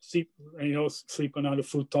 So sleeping on the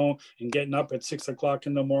futon and getting up at 6 o'clock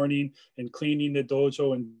in the morning and cleaning the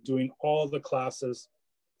dojo and doing all the classes.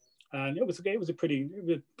 And it was a pretty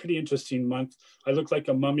interesting month. I looked like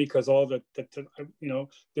a mummy because all there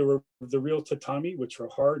were the real tatami, which were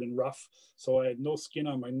hard and rough. So I had no skin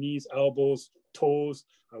on my knees, elbows, toes.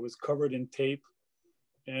 I was covered in tape.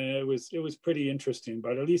 And it was pretty interesting,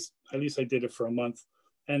 but at least I did it for a month.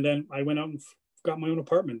 And then I went out and got my own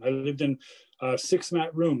apartment. I lived in a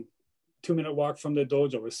 6-mat room, 2-minute walk from the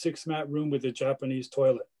dojo, a 6-mat room with a Japanese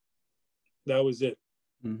toilet. That was it,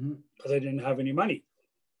 because I didn't have any money.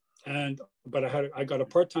 But I got a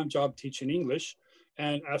part-time job teaching English.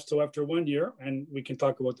 And after 1 year, and we can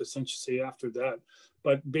talk about the Sensei after that,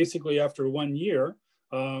 but basically after 1 year,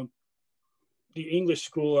 the English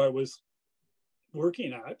school I was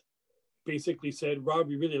working at basically said, Rob,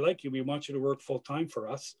 we really like you. We want you to work full time for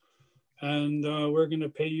us. And we're going to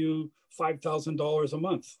pay you $5,000 a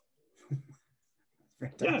month.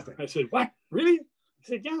 Fantastic. Yeah. I said, what? Really? I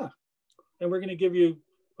said, yeah. And we're going to give you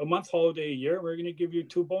a month holiday a year. We're going to give you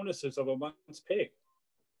 2 bonuses of a month's pay.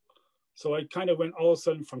 So I kind of went all of a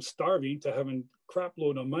sudden from starving to having a crap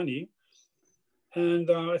load of money.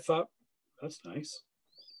 And I thought, that's nice.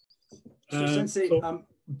 So Sensei,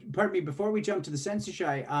 pardon me, before we jump to the Sensei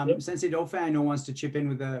Shai, Sensei Dofei, I know, wants to chip in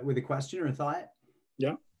with a question or a thought.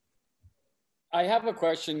 Yeah. I have a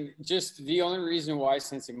question. Just the only reason why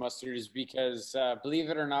Sensei Mustard is because, believe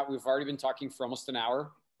it or not, we've already been talking for almost an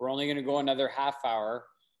hour. We're only going to go another half hour.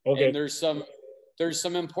 Okay. And there's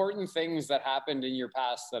some important things that happened in your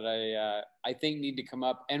past that I think need to come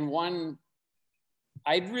up. And one,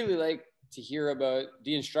 I'd really like to hear about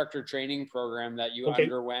the instructor training program that you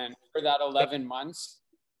underwent for that 11 months.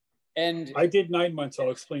 And I did 9 months.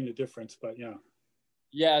 I'll explain the difference, but yeah.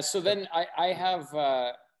 Yeah. So then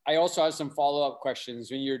I also have some follow-up questions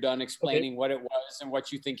when you're done explaining what it was and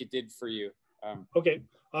what you think it did for you.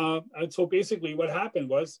 And so basically what happened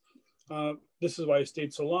was, this is why I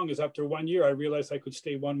stayed so long, is after 1 year, I realized I could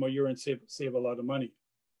stay 1 more year and save a lot of money,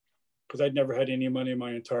 because I'd never had any money in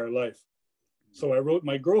my entire life. So I wrote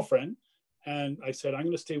my girlfriend And I said, I'm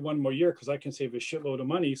going to stay one more year because I can save a shitload of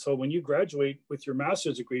money. So when you graduate with your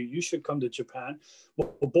master's degree, you should come to Japan.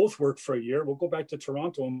 We'll both work for a year. We'll go back to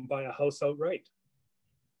Toronto and buy a house outright.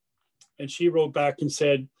 And she wrote back and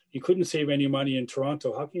said, you couldn't save any money in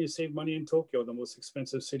Toronto. How can you save money in Tokyo, the most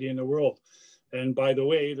expensive city in the world? And by the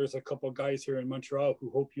way, there's a couple of guys here in Montreal who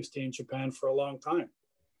hope you stay in Japan for a long time.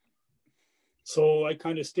 So I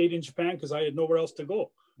kind of stayed in Japan because I had nowhere else to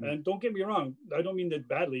go. And don't get me wrong, I don't mean that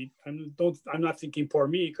badly. I'm not thinking poor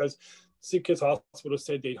me, because Sick Kids Hospital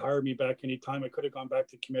said they'd hire me back anytime. I could have gone back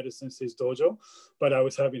to Kimeda Sensei's dojo, but I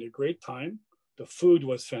was having a great time. The food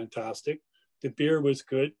was fantastic. The beer was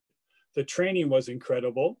good. The training was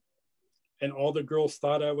incredible. And all the girls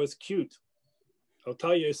thought I was cute. I'll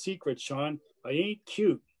tell you a secret, Sean. I ain't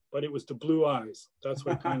cute, but it was the blue eyes. That's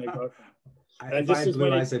what kind of got me. If I had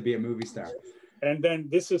blue eyes, I'd be a movie star. And then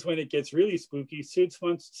this is when it gets really spooky. 6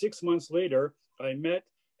 months later, I met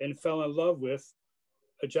and fell in love with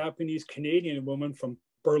a Japanese Canadian woman from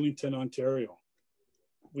Burlington, Ontario.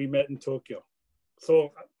 We met in Tokyo.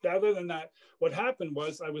 So other than that, what happened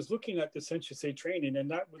was I was looking at the Sensei training, and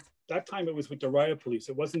that time it was with the Riot Police.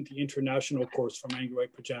 It wasn't the international course from Angry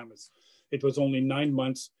White Pajamas. It was only 9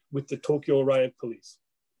 months with the Tokyo Riot Police.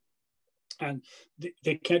 And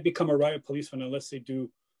they can't become a Riot Policeman unless they do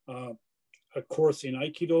a course in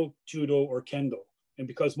Aikido, Judo, or Kendo. And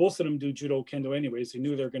because most of them do Judo, Kendo anyways, they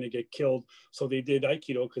knew they were going to get killed. So they did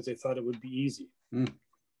Aikido because they thought it would be easy.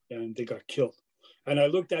 And they got killed. And I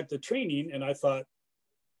looked at the training and I thought,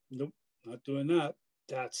 nope, not doing that.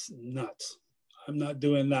 That's nuts. I'm not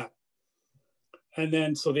doing that. And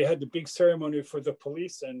then, so they had the big ceremony for the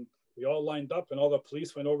police, and we all lined up, and all the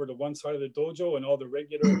police went over to one side of the dojo, and all the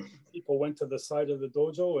regular people went to the side of the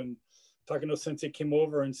dojo. And Takano Sensei came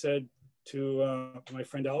over and said to my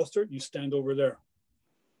friend Alistair, you stand over there.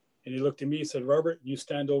 And he looked at me and said, Robert, you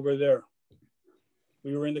stand over there.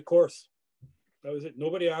 We were in the course. That was it.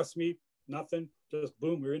 Nobody asked me, nothing, just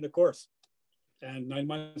boom, we were in the course. And 9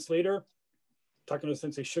 months later, Takano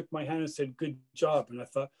Sensei shook my hand and said, good job. And I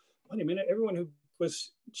thought, wait a minute, everyone who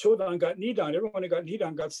was Shodan got Nidan, everyone who got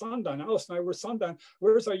Nidan got Sandan. Alice and I were Sandan.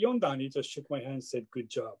 Where's our Yondan? He just shook my hand and said, good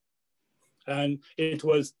job. And it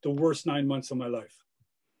was the worst 9 months of my life.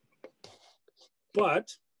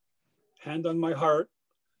 But, hand on my heart,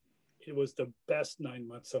 it was the best 9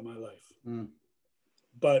 months of my life.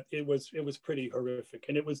 But it was pretty horrific.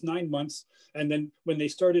 And it was 9 months. And then when they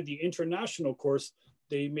started the international course,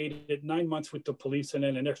 they made it 9 months with the police, and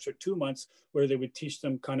then an extra 2 months where they would teach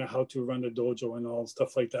them kind of how to run a dojo and all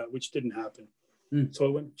stuff like that, which didn't happen.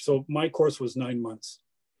 So my course was 9 months.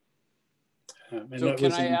 So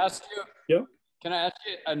can I ask you? Yeah. Can I ask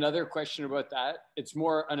you another question about that? It's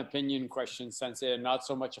more an opinion question, Sensei, and not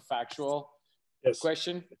so much a factual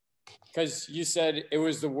question. Because you said it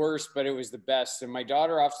was the worst, but it was the best. And my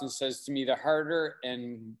daughter often says to me, the harder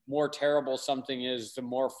and more terrible something is, the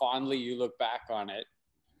more fondly you look back on it.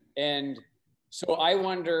 And so I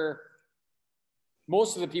wonder,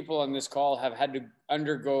 most of the people on this call have had to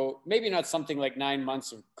undergo, maybe not something like 9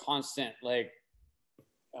 months of constant, like,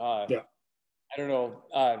 I don't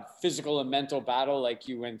know, physical and mental battle like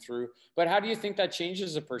you went through. But how do you think that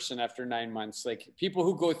changes a person after 9 months? Like, people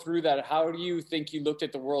who go through that, how do you think you looked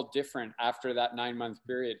at the world different after that 9 month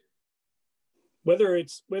period? Whether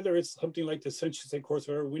it's something like the Sensei course,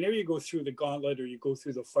 or whenever you go through the gauntlet or you go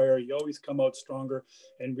through the fire, you always come out stronger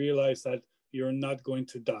and realize that you're not going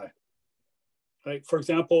to die. Right? For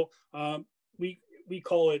example, we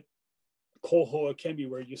call it Koho Akemi,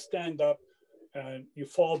 where you stand up and you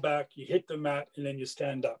fall back, you hit the mat, and then you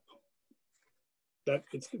stand up.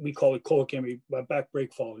 We call it kohokemi, back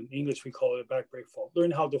break fall. In English, we call it a back break fall.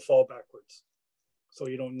 Learn how to fall backwards so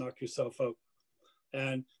you don't knock yourself out.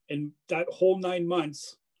 And in that whole 9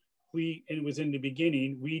 months, and it was in the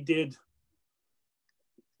beginning, we did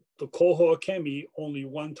the koho akemi only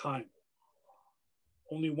one time.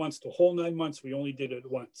 Only once, the whole 9 months, we only did it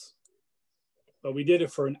once. But we did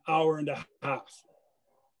it for an hour and a half.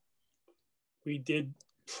 We did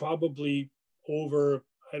probably over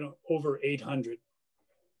 800.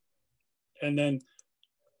 And then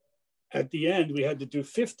at the end, we had to do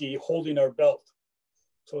 50 holding our belt.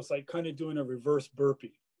 So it's like kind of doing a reverse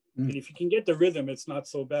burpee. And if you can get the rhythm, it's not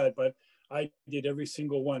so bad, but I did every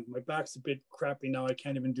single one. My back's a bit crappy now. I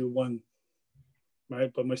can't even do one,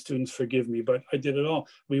 right? But my students forgive me, but I did it all.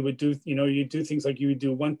 We would do, you do things like you would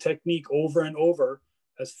do one technique over and over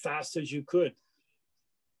as fast as you could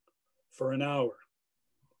for an hour.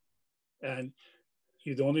 And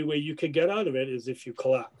the only way you could get out of it is if you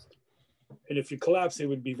collapsed. And if you collapse, they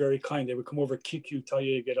would be very kind. They would come over, kick you, tell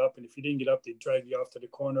you to get up. And if you didn't get up, they'd drag you off to the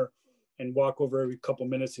corner and walk over every couple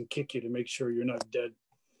minutes and kick you to make sure you're not dead.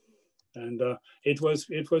 And it was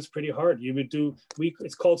pretty hard. You would do,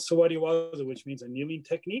 it's called Sawadiwaza, which means a kneeling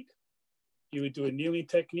technique. You would do a kneeling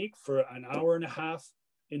technique for an hour and a half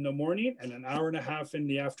in the morning and an hour and a half in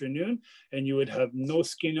the afternoon, and you would have no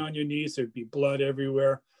skin on your knees. There'd be blood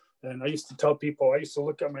everywhere. And I used to tell people, I used to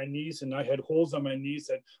look at my knees and I had holes on my knees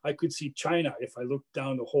that I could see China if I looked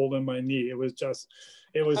down the hole in my knee. It was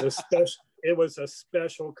a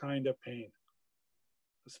special kind of pain,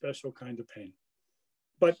 a special kind of pain.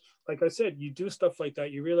 But like I said, you do stuff like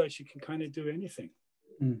that, you realize you can kind of do anything.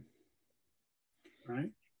 Mm.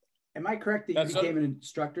 Right? Am I correct that you became an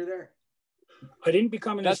instructor there? I didn't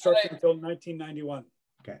become an instructor until 1991.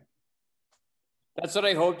 Okay. That's what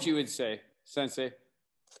I hoped you would say, Sensei.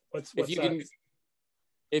 What's if you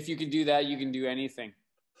can do that, you can do anything.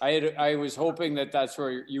 I was hoping that that's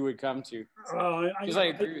where you would come to.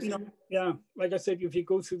 I agree with you. Yeah, like I said, if you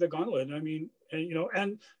go through the gauntlet, I mean,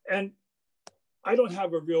 and I don't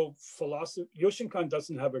have a real philosophy. Yoshinkan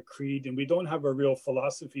doesn't have a creed, and we don't have a real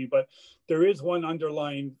philosophy. But there is one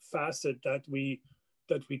underlying facet that we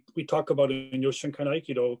talk about in Yoshinkan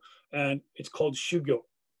Aikido, and it's called Shugyo.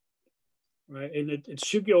 Right, and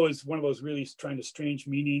Shugyo is one of those really kind of strange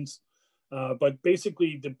meanings. But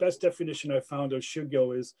basically, the best definition I found of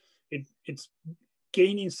Shugyo is it's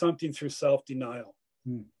gaining something through self-denial.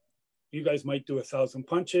 Hmm. You guys might do 1,000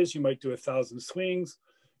 punches, you might do 1,000 swings.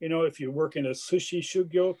 You know, if you work in a sushi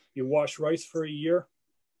Shugyo, you wash rice for a year.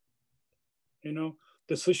 You know,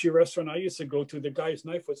 the sushi restaurant I used to go to, the guy's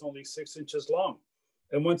knife was only 6 inches long.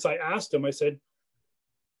 And once I asked him, I said,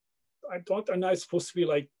 I thought the knife's supposed to be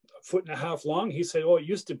like 1.5 feet long. He said, oh, it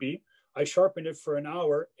used to be. I sharpened it for an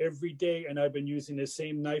hour every day, and I've been using the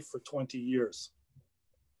same knife for 20 years.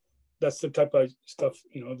 That's the type of stuff,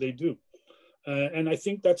 you know, they do. And I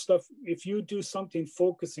think that stuff, if you do something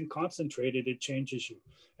focused and concentrated, it changes you.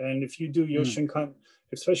 And if you do Yoshinkan,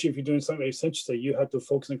 especially if you're doing something like Sensei, you have to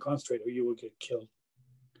focus and concentrate or you will get killed.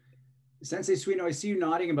 Sensei Suino, I see you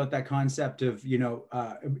nodding about that concept of, you know,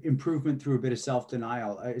 improvement through a bit of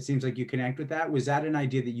self-denial. It seems like you connect with that. Was that an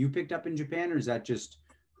idea that you picked up in Japan, or is that just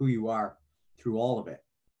who you are through all of it?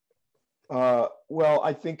 Well,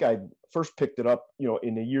 I think I first picked it up, you know,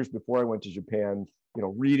 in the years before I went to Japan, you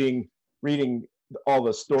know, reading all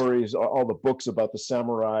the stories, all the books about the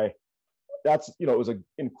samurai. That's, you know, it was an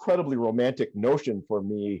incredibly romantic notion for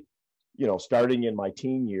me, you know, starting in my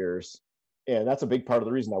teen years. And that's a big part of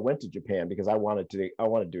the reason I went to Japan, because I wanted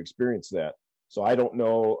to experience that. So I don't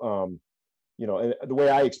know, you know, and the way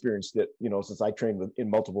I experienced it, you know, since I trained in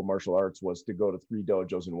multiple martial arts, was to go to 3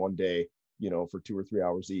 dojos in one day, you know, for 2 or 3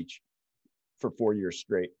 hours each for 4 years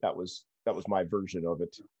straight. That was my version of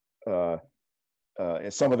it.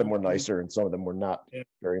 And some of them were nicer and some of them were not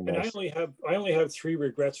very nice. And I only have 3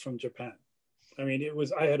 regrets from Japan. I mean,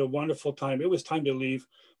 I had a wonderful time. It was time to leave,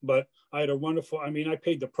 but I had a wonderful, I mean, I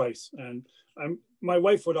paid the price. And my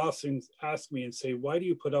wife would often ask me and say, why do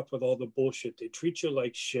you put up with all the bullshit? They treat you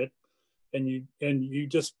like shit, and you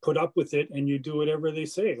just put up with it and you do whatever they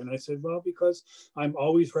say. And I said, well, because I'm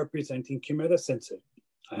always representing Kimura Sensei.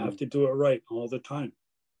 I have to do it right all the time.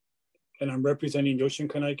 And I'm representing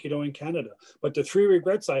Yoshinkan Aikido in Canada. But the 3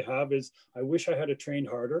 regrets I have is, I wish I had trained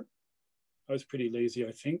harder. I was pretty lazy,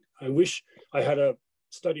 I think. I wish I had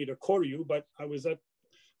studied a Koryu, but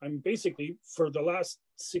I'm basically, for the last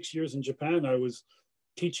 6 years in Japan, I was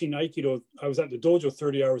teaching Aikido. I was at the dojo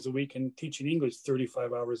 30 hours a week and teaching English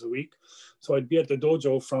 35 hours a week. So I'd be at the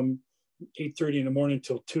dojo from 8:30 in the morning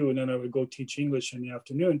till 2, and then I would go teach English in the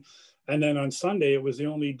afternoon. And then on Sunday, it was the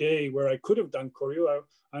only day where I could have done Koryu.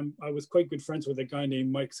 I was quite good friends with a guy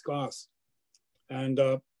named Mike Skoss. And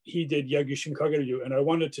he did Yagyu Shinkageryu, and I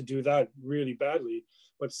wanted to do that really badly.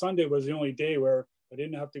 But Sunday was the only day where I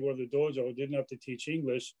didn't have to go to the dojo, didn't have to teach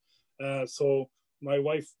English. So my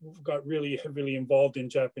wife got really heavily involved in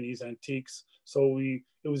Japanese antiques. So it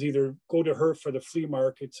was either go to her for the flea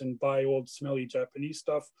markets and buy old smelly Japanese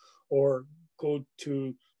stuff, or go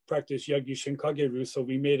to practice Yagyu Shinkageryu. So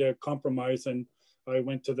we made a compromise, and I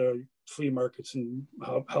went to the flea markets and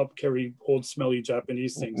help carry old smelly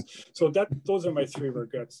Japanese things. So those are my 3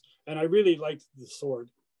 regrets. And I really liked the sword.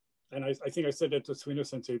 And I think I said that to Suino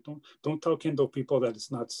Sensei, don't tell Kendo people that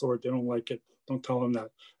it's not sword. They don't like it. Don't tell them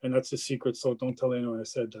that. And that's a secret, so don't tell anyone I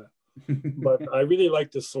said that. But I really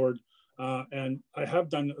like the sword. And I have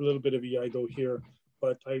done a little bit of Iaido here,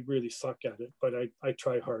 but I really suck at it. But I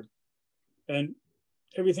try hard. And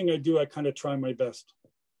everything I do, I kind of try my best.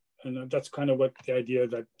 And that's kind of what the idea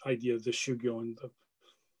of the Shugyo, and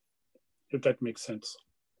if that makes sense.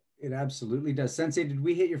 It absolutely does. Sensei, did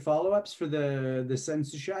we hit your follow-ups for the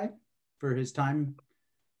Sensusai for his time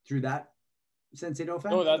through that, Sensei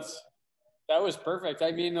Dauphin? No, that was perfect.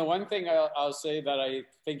 I mean, the one thing I'll say that I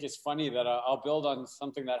think is funny that I'll build on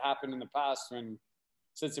something that happened in the past when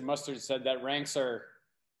Sensei Mustard said that ranks are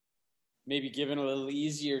maybe given a little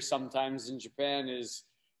easier sometimes in Japan is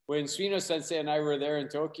when Suino Sensei and I were there in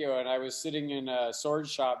Tokyo and I was sitting in a sword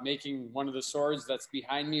shop making one of the swords that's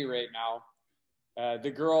behind me right now.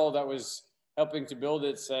 The girl that was helping to build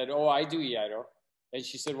it said, "Oh, I do Iaido." And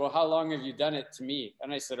she said, "Well, how long have you done it?" to me.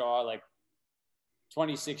 And I said, "Oh, like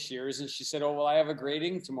 26 years. And she said, "Oh, well, I have a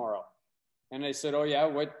grading tomorrow." And I said, "Oh yeah,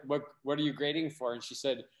 what are you grading for?" And she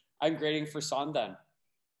said, "I'm grading for Sandan."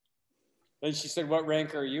 Then she said, "What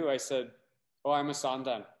rank are you?" I said, "Oh, I'm a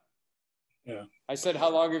Sandan." Yeah. I said, "How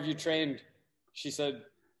long have you trained?" She said,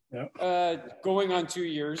 Yeah. Going on 2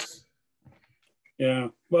 years. Yeah.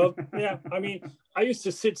 Well, yeah. I mean, I used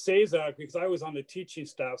to sit Seiza because I was on the teaching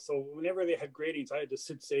staff. So whenever they had gradings, I had to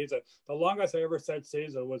sit Seiza. The longest I ever sat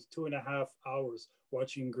Seiza was 2.5 hours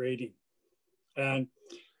watching grading. And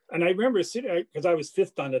I remember sitting, because I was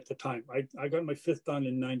fifth dan at the time. I got my fifth dan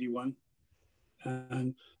in 91.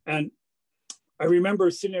 And I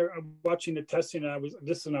remember sitting there watching the testing, and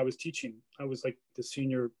I was teaching. I was like the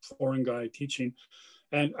senior foreign guy teaching.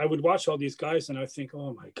 And I would watch all these guys and I think,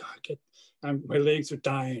 oh my God, my legs are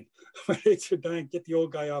dying. My legs are dying. Get the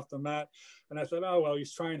old guy off the mat. And I thought, oh, well,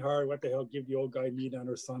 he's trying hard. What the hell, give the old guy Nidan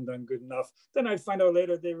or Sandan good enough. Then I'd find out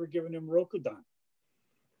later they were giving him Rokudan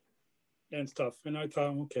and stuff. And I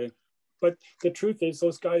thought, okay. But the truth is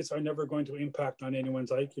those guys are never going to impact on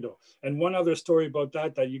anyone's Aikido. And one other story about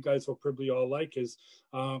that you guys will probably all like is,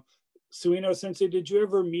 Suino Sensei, did you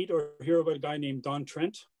ever meet or hear about a guy named Don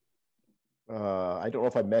Trent? I don't know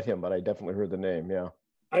if I met him, but I definitely heard the name. Yeah.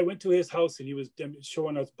 I went to his house and he was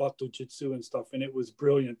showing us Bato Jitsu and stuff, and it was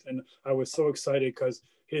brilliant. And I was so excited because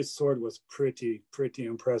his sword was pretty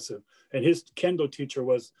impressive. And his kendo teacher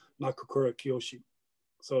was Nakakura Kiyoshi.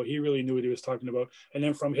 So he really knew what he was talking about. And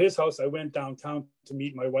then from his house, I went downtown to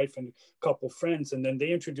meet my wife and a couple friends. And then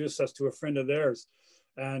they introduced us to a friend of theirs.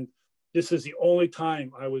 And this is the only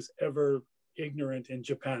time I was ever ignorant in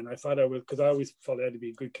Japan. I thought I was, because I always felt I had to be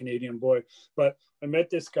a good Canadian boy. But I met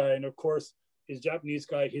this guy, and of course, his Japanese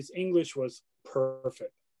guy, his English was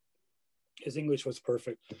perfect. His English was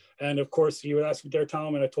perfect. And of course, he would ask me their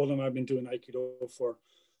time, and I told him I've been doing Aikido for,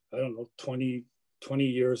 I don't know, 20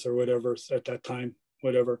 years or whatever at that time,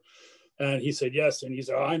 whatever. And he said, yes. And he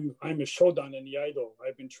said, I'm a Shodan in Iaido.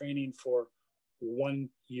 I've been training for 1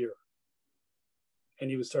 year. And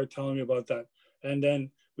he would start telling me about that. And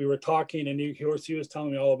then we were talking, and he was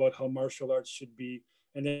telling me all about how martial arts should be.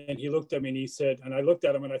 And then he looked at me and he said, and I looked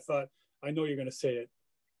at him and I thought, I know you're going to say it.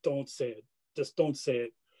 Don't say it. Just don't say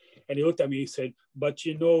it. And he looked at me and he said, but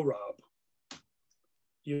you know, Rob,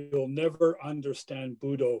 you'll never understand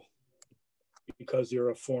Budo because you're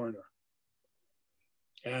a foreigner.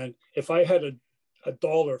 And if I had a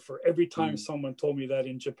dollar for every time someone told me that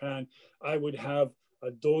in Japan, I would have a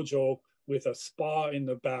dojo with a spa in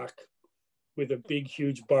the back, with a big,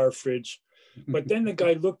 huge bar fridge. But then the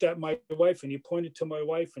guy looked at my wife and he pointed to my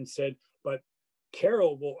wife and said, but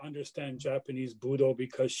Carol will understand Japanese Budo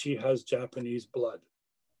because she has Japanese blood.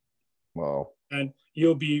 Wow. And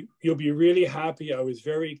you'll be really happy. I was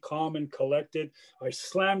very calm and collected. I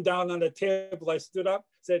slammed down on the table. I stood up,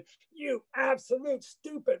 said, you absolute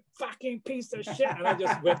stupid fucking piece of shit. And I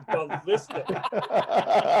just went ballistic.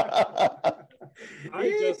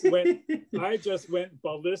 I just went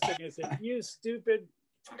ballistic and said, you stupid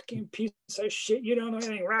fucking piece of shit. You don't know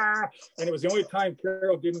anything. Rah! And it was the only time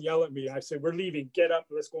Carol didn't yell at me. I said, we're leaving. Get up.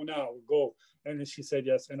 Let's go now. We'll go. And then she said,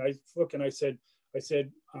 yes. And I said,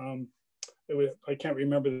 I can't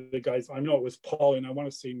remember the guys. I know it was Paul, and I want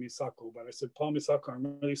to say Misako, but I said, Paul, Misako,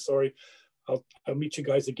 I'm really sorry. I'll meet you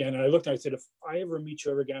guys again. And I looked and I said, if I ever meet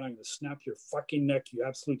you ever again, I'm going to snap your fucking neck, you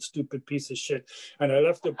absolute stupid piece of shit. And I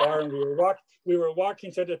left the bar and we were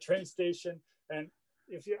walking to the train station. And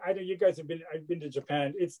you guys I've been to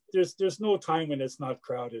Japan. There's no time when it's not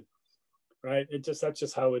crowded, right? That's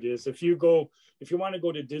just how it is. If you want to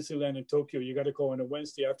go to Disneyland in Tokyo, you got to go on a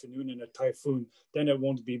Wednesday afternoon in a typhoon, then it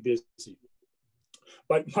won't be busy.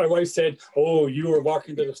 But my wife said, oh, you were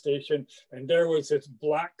walking to the station and there was this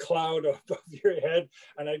black cloud above your head.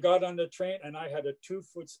 And I got on the train and I had a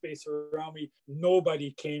 2-foot space around me.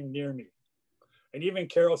 Nobody came near me. And even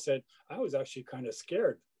Carol said, I was actually kind of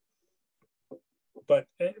scared. But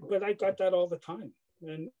I got that all the time.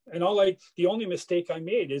 And the only mistake I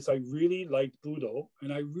made is I really liked Budo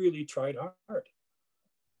and I really tried hard.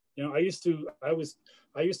 You know, I used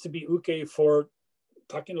to be uke for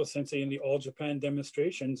Takino Sensei in the All Japan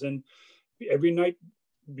demonstrations, and every night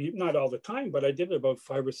not all the time, but I did it about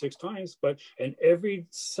 5 or 6 times. And every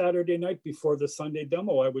Saturday night before the Sunday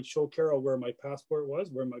demo, I would show Carol where my passport was,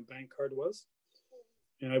 where my bank card was,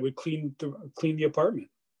 and I would clean the apartment.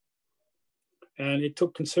 And it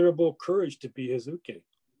took considerable courage to be his uke,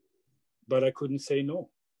 but I couldn't say no.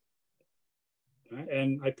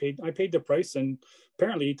 And I paid the price, and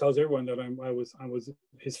apparently he tells everyone that I was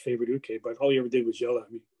his favorite uke, but all he ever did was yell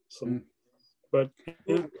at me. So, but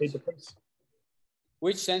yeah, I paid the price.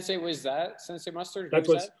 Which sensei was that? Sensei Mustard? That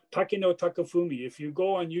was Takeno Takafumi. If you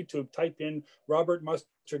go on YouTube, type in Robert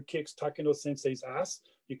Mustard kicks Takeno Sensei's ass,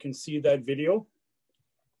 you can see that video.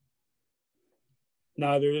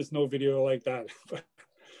 No, there is no video like that.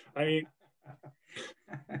 I mean,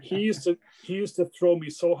 he used to throw me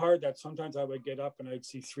so hard that sometimes I would get up and I'd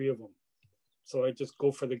see 3 of them. So I just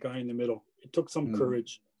go for the guy in the middle. It took some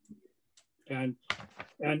courage, and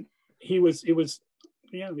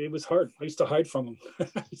it was hard. I used to hide from him.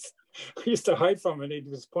 I used to hide from him, and he'd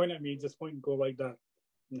just point at me, just point and go like that,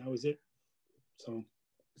 and that was it. So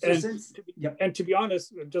to be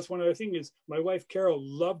honest, just one other thing is my wife Carol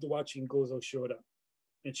loved watching Gozo Shoda,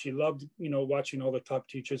 and she loved watching all the top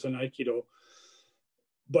teachers in Aikido.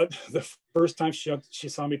 But the first time she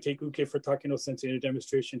saw me take uke for Takeno Sensei in a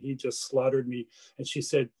demonstration, he just slaughtered me, and she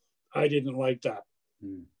said, "I didn't like that.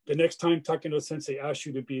 The next time Takeno Sensei asks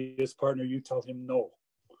you to be his partner, you tell him no."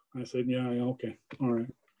 I said, yeah, okay, all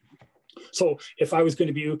right. So if I was going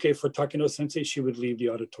to be uke for Takeno Sensei, she would leave the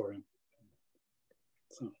auditorium.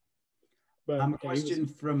 So, but, question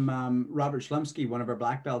from Robert Schlumsky, one of our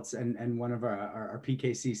black belts and one of our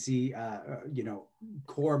PKCC,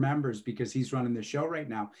 core members, because he's running the show right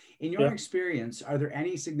now. In your experience, are there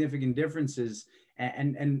any significant differences,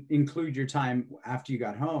 and include your time after you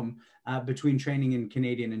got home, between training in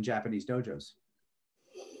Canadian and Japanese dojos?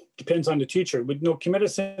 Depends on the teacher. But no, Kimeda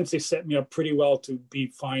Sensei set me up pretty well to be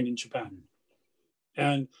fine in Japan.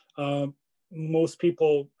 And most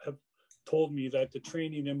people have told me that the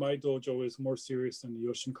training in my dojo is more serious than the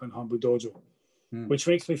Yoshinkan Hanbu dojo, which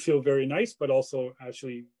makes me feel very nice, but also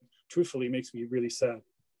actually, truthfully, makes me really sad.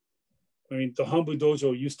 I mean, the Hanbu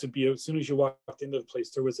dojo used to be, as soon as you walked into the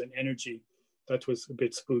place, there was an energy that was a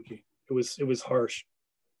bit spooky. It was harsh.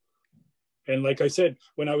 And like I said,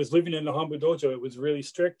 when I was living in the Hanbu dojo, it was really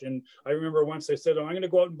strict. And I remember once I said, "Oh, I'm going to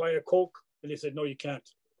go out and buy a Coke." And they said, "No, you can't."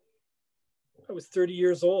 I was 30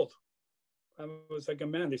 years old. I was like a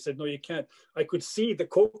man. They said, "No, you can't." I could see the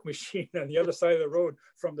Coke machine on the other side of the road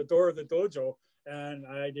from the door of the dojo, and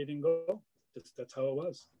I didn't go. That's how it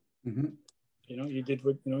was. You did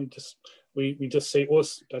what, we just say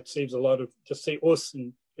 "os." That saves a lot of, just say "os."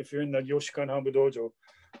 And if you're in the Yoshikan Hanbu dojo,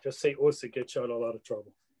 just say "os." It gets you out of a lot of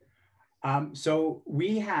trouble. So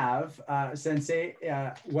we have, Sensei,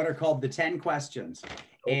 what are called the 10 questions.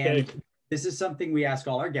 Okay. And this is something we ask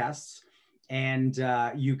all our guests, and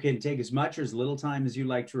you can take as much or as little time as you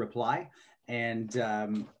like to reply. And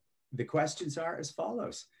the questions are as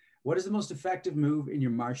follows. What is the most effective move in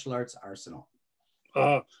your martial arts arsenal?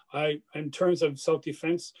 In terms of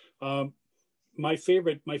self-defense, my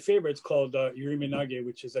favorite is called Yurimi Nage,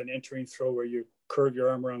 which is an entering throw where you curve your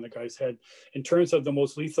arm around the guy's head. In terms of the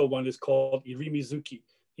most lethal one is called Irimi Zuki.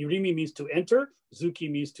 Irimi means to enter,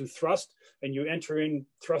 Zuki means to thrust, and you enter in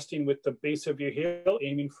thrusting with the base of your heel,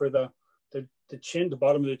 aiming for the chin, the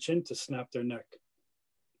bottom of the chin, to snap their neck.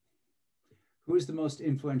 Who is the most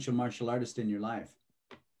influential martial artist in your life?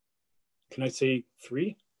 Can I say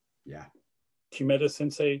 3? Yeah. Kimeda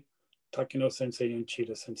Sensei, Takeno Sensei, and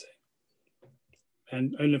Chida Sensei.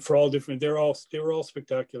 And for all different, they were all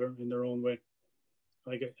spectacular in their own way.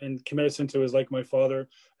 And Kimeda Sensei was like my father,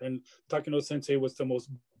 and Takeno Sensei was the most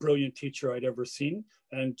brilliant teacher I'd ever seen,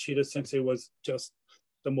 and Chida Sensei was just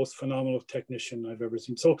the most phenomenal technician I've ever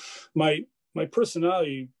seen. So my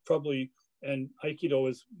personality probably, and Aikido,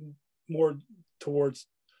 is more towards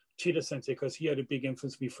Chida Sensei because he had a big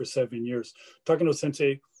influence on me for 7 years. Takeno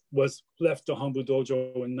Sensei left the Hanbu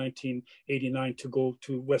Dojo in 1989 to go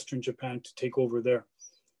to Western Japan to take over there.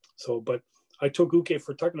 So, but I took uke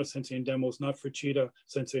for Takeno Sensei in demos, not for Chida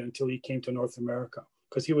Sensei, until he came to North America,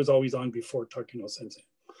 because he was always on before Takeno Sensei.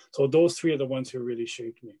 So those 3 are the ones who really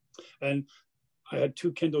shaped me. And I had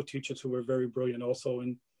 2 kendo teachers who were very brilliant also.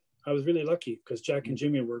 And I was really lucky because Jack and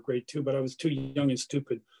Jimmy were great too, but I was too young and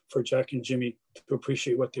stupid for Jack and Jimmy to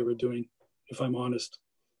appreciate what they were doing, if I'm honest.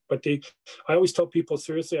 But I always tell people,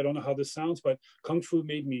 seriously, I don't know how this sounds, but Kung Fu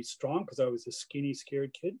made me strong because I was a skinny,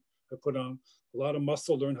 scared kid. I put on a lot of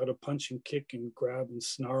muscle, learned how to punch and kick and grab and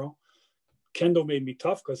snarl. Kendo made me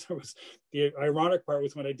tough because the ironic part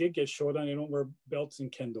was when I did get Shodan, I don't wear belts in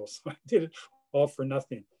Kendo. So I did it all for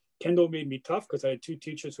nothing. Kendo made me tough because I had two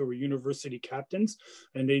teachers who were university captains,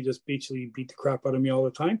 and they just basically beat the crap out of me all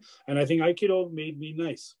the time. And I think Aikido made me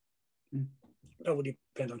nice. That would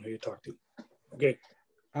depend on who you talk to. Okay.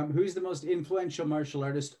 Who's the most influential martial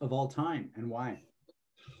artist of all time and why?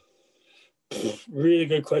 Really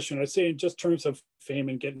good question. I'd say in just terms of fame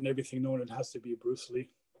and getting everything known, it has to be Bruce Lee.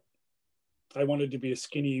 I wanted to be a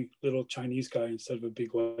skinny little Chinese guy instead of a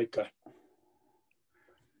big white guy.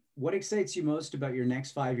 What excites you most about your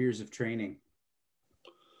next 5 years of training?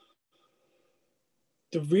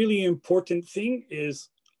 The really important thing is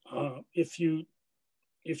if you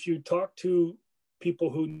talk to people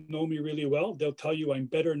who know me really well, they'll tell you I'm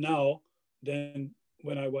better now than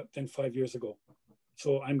 5 years ago.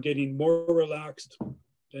 So I'm getting more relaxed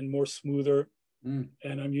and more smoother, and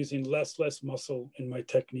I'm using less muscle in my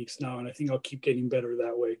techniques now. And I think I'll keep getting better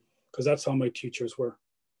that way because that's how my teachers were.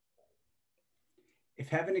 If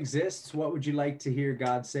heaven exists, what would you like to hear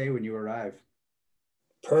God say when you arrive?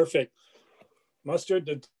 Perfect. Mustard,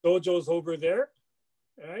 the dojo's over there.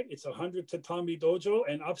 All right, it's 100 tatami dojo,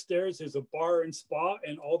 and upstairs is a bar and spa,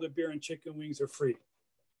 and all the beer and chicken wings are free.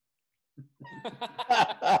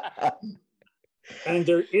 And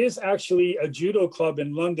there is actually a judo club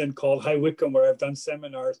in London called High Wycombe where I've done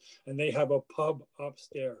seminars, and they have a pub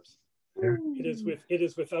upstairs. It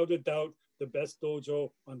is without a doubt the best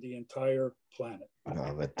dojo on the entire planet.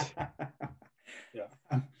 Love it. Yeah.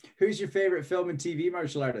 Who's your favorite film and TV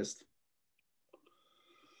martial artist?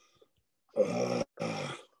 I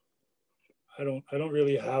don't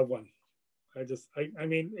really have one. I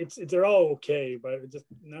mean, they're all okay, but it just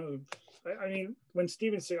no. I mean, when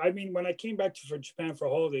when I came back for Japan for a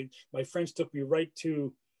holiday, my friends took me right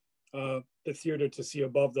to the theater to see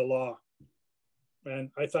Above the Law,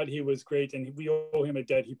 and I thought he was great. And we owe him a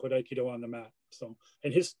debt. He put Aikido on the map. So,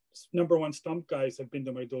 and his #1 stump guys have been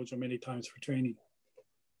to my dojo many times for training.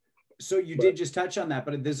 So you did just touch on that,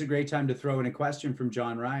 but this is a great time to throw in a question from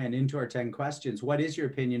John Ryan into our 10 questions. What is your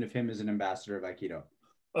opinion of him as an ambassador of Aikido?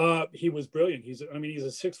 He was brilliant. He's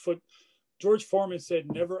a 6 foot. George Foreman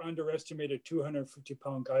said, never underestimate a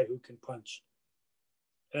 250-pound guy who can punch.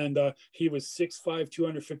 And he was 6'5",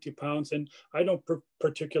 250 pounds. And I don't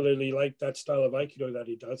particularly like that style of Aikido that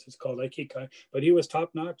he does. It's called Aikikai, but he was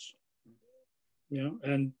top notch. You know,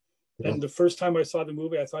 and the first time I saw the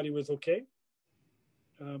movie, I thought he was okay.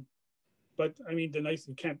 But I mean,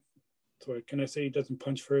 can I say he doesn't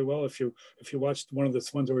punch very well? If you watched one of the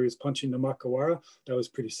ones where he was punching the Makawara, that was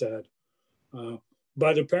pretty sad.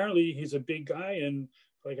 But apparently he's a big guy, and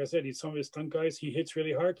like I said, some of his stunt guys, he hits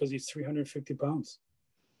really hard because he's 350 pounds.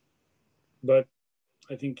 But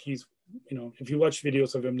I think he's, if you watch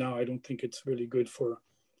videos of him now, I don't think it's really good for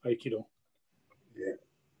Aikido. Yeah.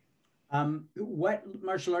 What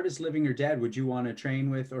martial artist, living or dead, would you want to train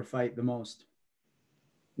with or fight the most?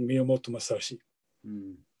 Miyamoto Masashi.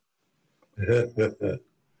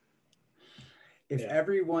 If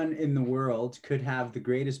everyone in the world could have the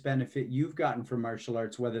greatest benefit you've gotten from martial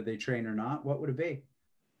arts, whether they train or not, what would it be?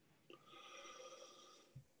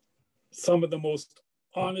 Some of the most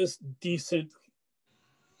honest, decent,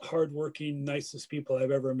 hardworking, nicest people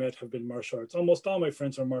I've ever met have been martial arts. Almost all my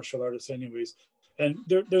friends are martial artists anyways. And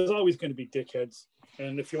there's always going to be dickheads.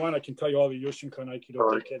 And if you want, I can tell you all the Yoshinkan Aikido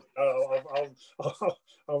dickheads.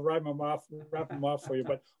 I'll wrap them off for you.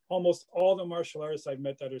 But almost all the martial artists I've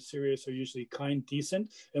met that are serious are usually kind,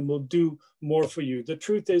 decent, and will do more for you. The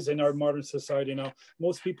truth is, in our modern society now,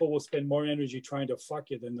 most people will spend more energy trying to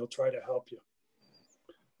fuck you than they'll try to help you.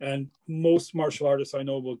 And most martial artists I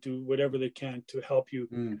know will do whatever they can to help you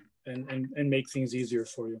and make things easier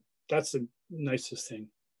for you. That's the nicest thing.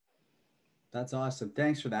 That's awesome.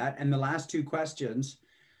 Thanks for that. And the last 2 questions,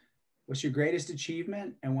 what's your greatest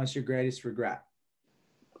achievement and what's your greatest regret?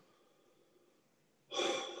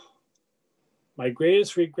 My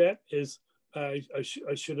greatest regret is I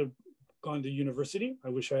should have gone to university. I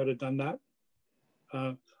wish I had done that.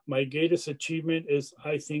 My greatest achievement is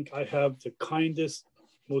I think I have the kindest,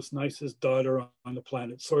 most nicest daughter on the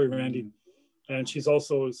planet. Sorry, Randy. And she's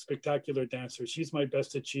also a spectacular dancer. She's my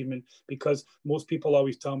best achievement because most people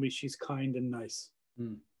always tell me she's kind and nice.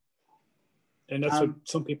 And that's what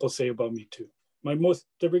some people say about me too.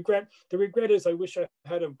 The regret is I wish I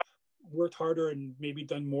had worked harder and maybe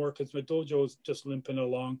done more because my dojo is just limping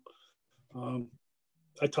along.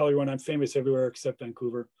 I tell everyone I'm famous everywhere except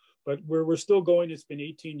Vancouver, but we're still going. It's been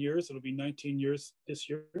 18 years. It'll be 19 years this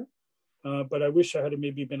year. But I wish I had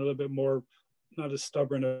maybe been a little bit more, not as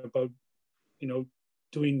stubborn about,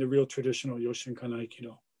 doing the real traditional Yoshinkan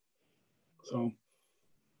Aikido. So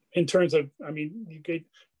in terms of,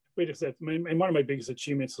 wait a second, one of my biggest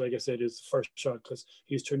achievements, like I said, is first shot because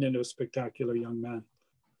he's turned into a spectacular young man.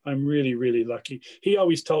 I'm really, really lucky. He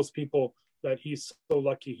always tells people that he's so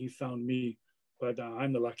lucky he found me, but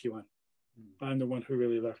I'm the lucky one. I'm the one who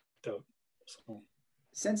really lucked out. So.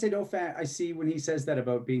 Sensei Dauphin, I see when he says that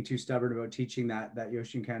about being too stubborn about teaching that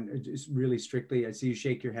Yoshinkan just really strictly, I see you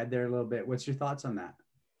shake your head there a little bit. What's your thoughts on that?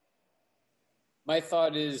 My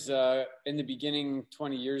thought is in the beginning,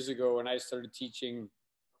 20 years ago, when I started teaching,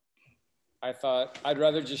 I thought I'd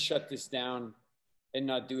rather just shut this down and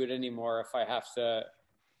not do it anymore if I have to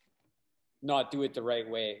not do it the right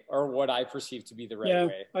way, or what I perceive to be the right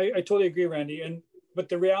way. I totally agree, Randy. But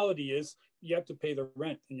the reality is you have to pay the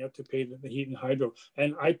rent and you have to pay the heat and hydro.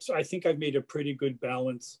 And I think I've made a pretty good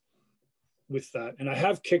balance with that. And I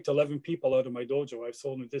have kicked 11 people out of my dojo. I've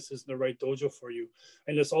told them this isn't the right dojo for you.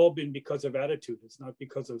 And it's all been because of attitude. It's not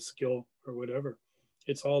because of skill or whatever.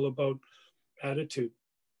 It's all about attitude,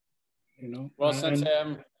 you know? Well, Sensei,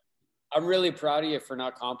 I'm really proud of you for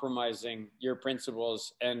not compromising your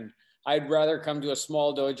principles. And I'd rather come to a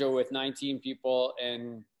small dojo with 19 people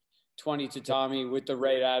and 20 tatami with the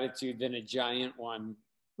right attitude than a giant one.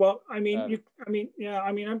 Well, I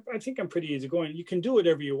think I'm pretty easygoing. You can do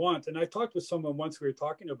whatever you want. And I talked with someone once, we were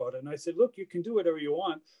talking about it. And I said, look, you can do whatever you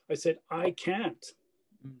want. I said, I can't.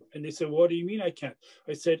 And they said, what do you mean I can't?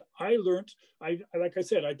 I said, I learned, like I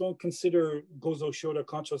said, I don't consider Gozo Shoda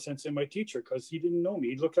Kancho Sensei my teacher because he didn't know me.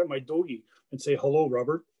 He'd look at my dogi and say, hello,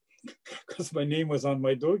 Robert, because my name was on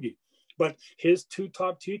my dogi. But his two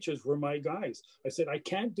top teachers were my guys. I said, I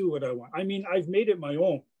can't do what I want. I mean, I've made it my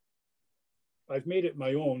own. I've made it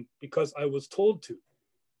my own because I was told to.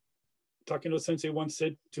 Takino Sensei once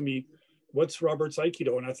said to me, what's Robert's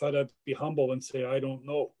Aikido? And I thought I'd be humble and say, I don't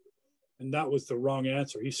know. And that was the wrong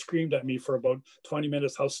answer. He screamed at me for about 20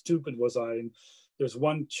 minutes. How stupid was I? And there's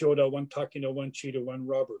one Choda, one Takino, one Chida, one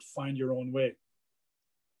Robert. Find your own way.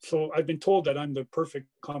 So I've been told that I'm the perfect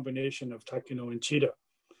combination of Takino and Chida.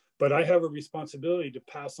 But I have a responsibility to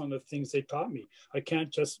pass on the things they taught me. I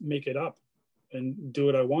can't just make it up and do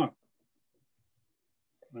what I want.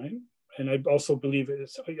 Right? And I also believe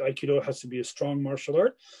Aikido has to be a strong martial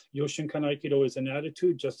art. Yoshinkan Aikido is an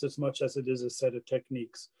attitude just as much as it is a set of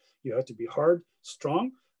techniques. You have to be hard,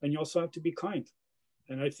 strong, and you also have to be kind.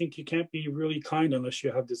 And I think you can't be really kind unless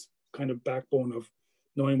you have this kind of backbone of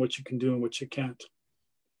knowing what you can do and what you can't.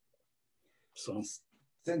 So.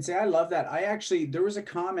 Sensei, I love that. There was a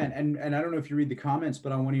comment, and I don't know if you read the comments,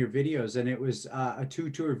 but on one of your videos, and it was a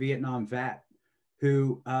two-tour Vietnam vet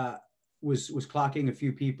who was clocking a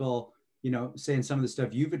few people, you know, saying some of the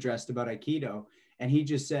stuff you've addressed about Aikido. And he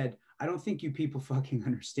just said, I don't think you people fucking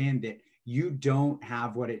understand it. You don't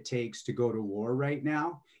have what it takes to go to war right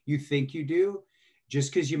now. You think you do.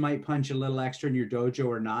 Just because you might punch a little extra in your dojo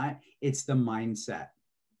or not, it's the mindset.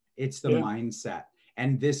 It's the mindset.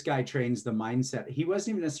 And this guy trains the mindset. He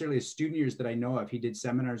wasn't even necessarily a student of yours that I know of. He did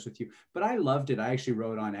seminars with you, but I loved it. I actually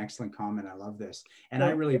wrote on excellent comment. I love this. And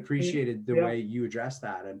I really appreciated the way you addressed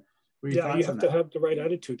that. And you have to have the right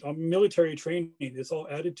attitude. Military training is all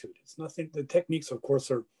attitude. It's nothing. The techniques, of course,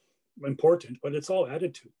 are important, but it's all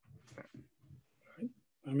attitude. Right?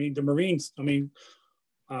 I mean, the Marines,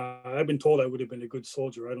 I've been told I would have been a good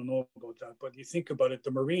soldier. I don't know about that. But you think about it,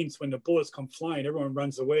 the Marines, when the bullets come flying, everyone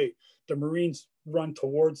runs away. The Marines run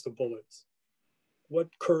towards the bullets. What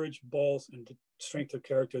courage, balls, and strength of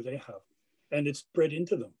character they have. And it's bred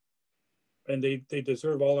into them. And they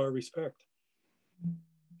deserve all our respect.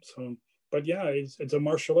 So, but yeah, it's a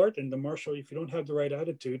martial art. And the martial, if you don't have the right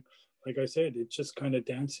attitude, like I said, it's just kind of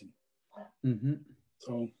dancing. Mm-hmm.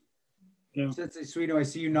 So, yeah. Sensei Suido, I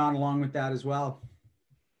see you nod along with that as well.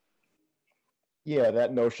 Yeah,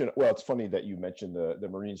 that notion. Well, it's funny that you mentioned the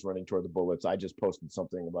Marines running toward the bullets. I just posted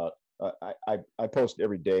something about, I post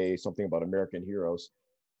every day something about American heroes.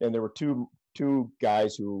 And there were two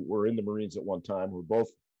guys who were in the Marines at one time, who were both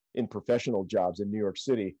in professional jobs in New York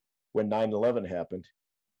City when 9/11 happened.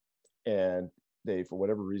 And they, for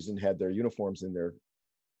whatever reason, had their uniforms in their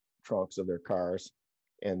trunks of their cars.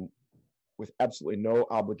 And with absolutely no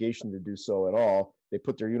obligation to do so at all, they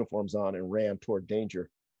put their uniforms on and ran toward danger.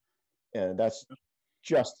 And that's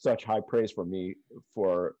just such high praise from me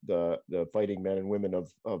for the fighting men and women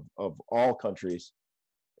of all countries.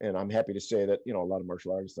 And I'm happy to say that, you know, a lot of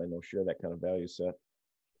martial artists I know share that kind of value set.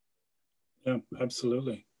 Yeah,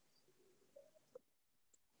 absolutely.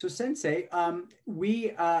 So Sensei,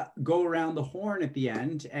 we go around the horn at the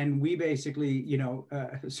end, and we basically, you know,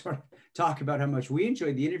 sort of talk about how much we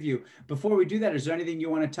enjoyed the interview. Before we do that, is there anything you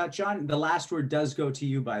want to touch on? The last word does go to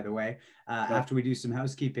you, by the way, after we do some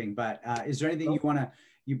housekeeping. But is there anything you want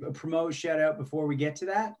to promote, shout out before we get to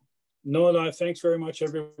that? No, no, thanks very much,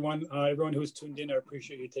 everyone. Everyone who's tuned in, I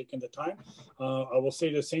appreciate you taking the time. I will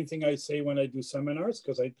say the same thing I say when I do seminars,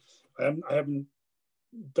 because I haven't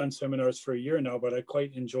done seminars for a year now, but I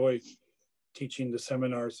quite enjoy teaching the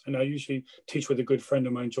seminars. And I usually teach with a good friend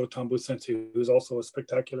of mine, Joe Tambu Sensei, who's also a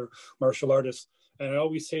spectacular martial artist. And I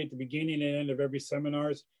always say at the beginning and end of every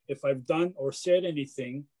seminars, if I've done or said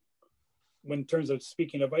anything, when in terms of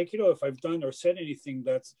speaking of Aikido, if I've done or said anything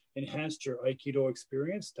that's enhanced your Aikido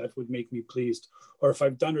experience, that would make me pleased. Or if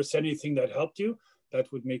I've done or said anything that helped you,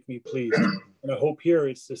 that would make me pleased. And I hope here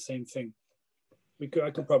it's the same thing.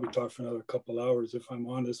 I could probably talk for another couple hours if I'm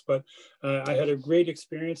honest, but I had a great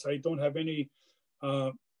experience. I don't have any,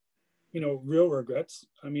 real regrets.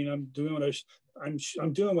 I mean, I'm doing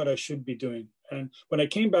what I should be doing. And when I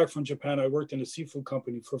came back from Japan, I worked in a seafood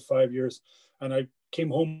company for 5 years, and I came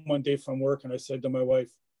home one day from work and I said to my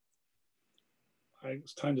wife,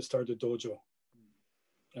 it's time to start the dojo.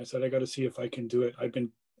 I said, I got to see if I can do it.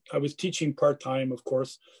 I was teaching part-time, of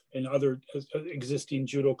course, in other existing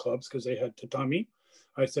judo clubs because they had tatami.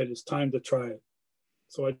 I said, it's time to try it.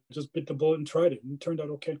 So I just bit the bullet and tried it, and it turned out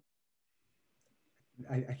okay.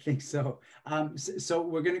 I think so. So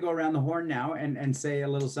we're going to go around the horn now and say a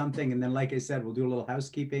little something. And then, like I said, we'll do a little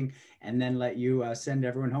housekeeping and then let you send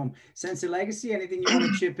everyone home. Sensei Legacy, anything you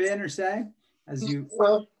want to chip in or say?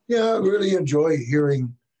 Well, yeah, I really enjoy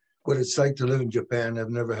hearing what it's like to live in Japan. I've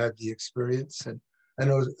never had the experience, and I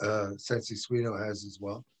know Sensei Suino has as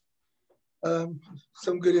well.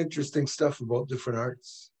 Some good, interesting stuff about different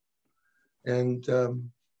arts. And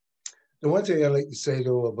the one thing I like to say,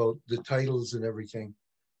 though, about the titles and everything,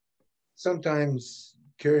 sometimes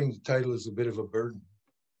carrying the title is a bit of a burden.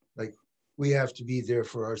 Like, we have to be there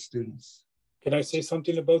for our students. Can I say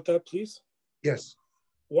something about that, please? Yes.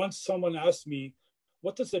 Once someone asked me,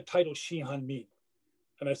 what does the title Shihan mean?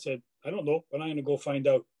 And I said, I don't know, but I'm going to go find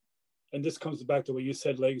out. And this comes back to what you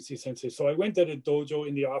said, Legacy Sensei. So I went to the dojo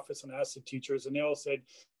in the office and asked the teachers, and they all said,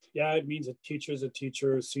 yeah, it means a teacher is a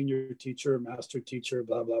teacher, senior teacher, master teacher,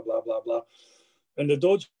 blah, blah, blah, blah, blah. And the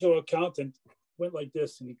dojo accountant went like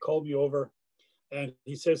this, and he called me over, and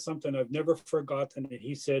he said something I've never forgotten. And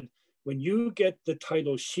he said, when you get the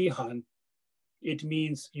title Shihan, it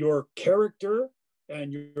means your character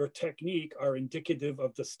and your technique are indicative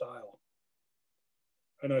of the style.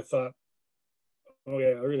 And I thought, oh yeah,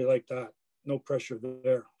 I really like that. No pressure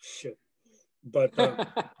there. Shit. But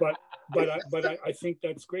I think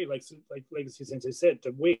that's great. Like Legacy Sensei said,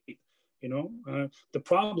 the weight. The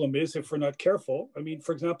problem is if we're not careful. I mean,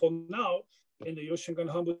 for example, now in the Yoshinkan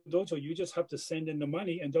Hambu Dojo, you just have to send in the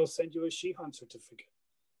money, and they'll send you a Shihan certificate.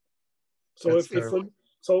 So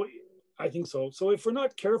I think so. So if we're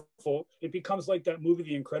not careful, it becomes like that movie,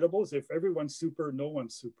 The Incredibles. If everyone's super, no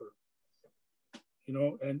one's super.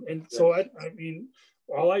 So I mean,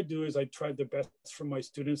 all I do is I try the best for my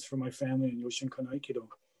students, for my family, and Yoshinkan Aikido.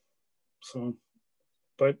 So,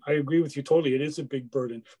 but I agree with you totally. It is a big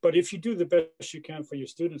burden. But if you do the best you can for your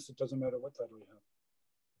students, it doesn't matter what title you have.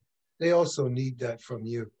 They also need that from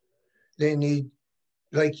you. They need,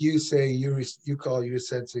 like you say, you call your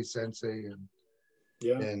sensei, and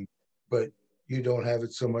yeah. But you don't have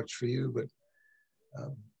it so much for you. But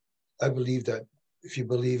I believe that if you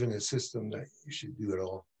believe in a system, that you should do it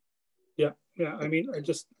all. Yeah. I mean,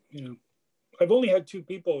 I've only had 2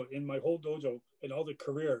 people in my whole dojo in all the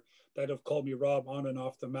career that have called me Rob on and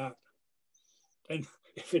off the mat. And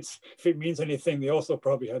if it means anything, they also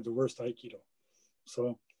probably had the worst Aikido.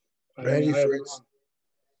 So Randy,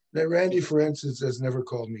 for instance, has never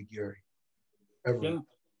called me Gary. Ever.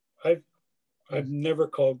 Yeah. I've never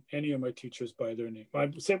called any of my teachers by their name,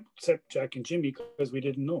 except Jack and Jimmy, because we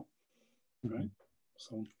didn't know. Right.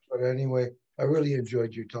 So. But anyway, I really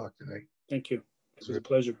enjoyed your talk tonight. Thank you. It was a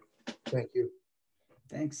pleasure. Thank you.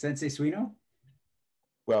 Thanks, Sensei Suino.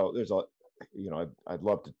 Well, I'd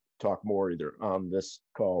love to talk more either on this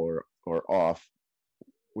call or off.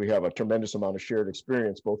 We have a tremendous amount of shared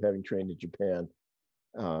experience, both having trained in Japan,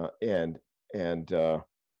 and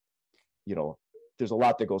there's a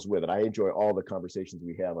lot that goes with it. I enjoy all the conversations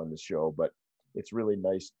we have on this show, but it's really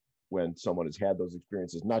nice when someone has had those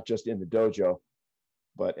experiences, not just in the dojo,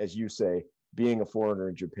 but as you say, being a foreigner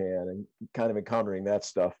in Japan and kind of encountering that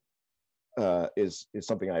stuff is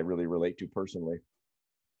something I really relate to personally.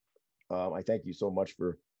 I thank you so much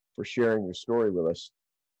for sharing your story with us,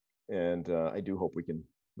 and I do hope we can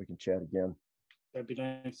chat again. That'd be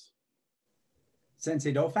nice.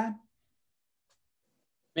 Sensei Dauphin?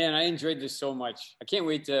 Man, I enjoyed this so much. I can't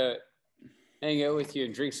wait to hang out with you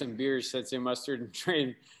and drink some beers, Sensei Mustard, and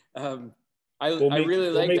train. I really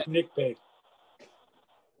like that. Nick pay.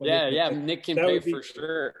 Yeah, Nick can pay for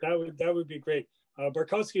sure. That would be great.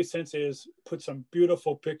 Barkowski Sensei has put some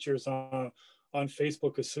beautiful pictures on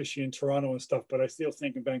Facebook of sushi in Toronto and stuff, but I still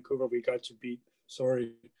think in Vancouver we got you beat.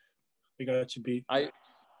 Sorry, we got you beat.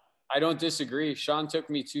 I don't disagree. Sean took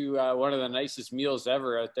me to one of the nicest meals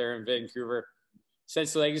ever out there in Vancouver.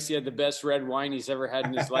 Sensei Legacy had the best red wine he's ever had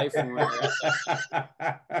in his life.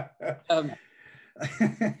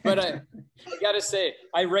 But I got to say,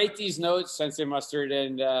 I write these notes, Sensei Mustard,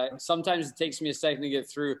 and sometimes it takes me a second to get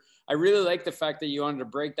through. I really like the fact that you wanted to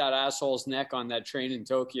break that asshole's neck on that train in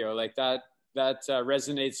Tokyo. Like that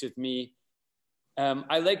resonates with me.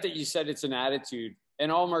 I like that you said it's an attitude. In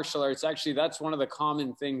all martial arts, actually, that's one of the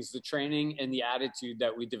common things, the training and the attitude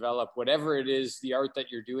that we develop, whatever it is, the art that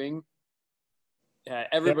you're doing.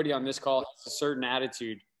 Everybody on this call has a certain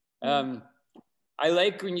attitude. I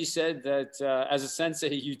like when you said that as a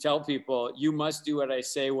sensei, you tell people, you must do what I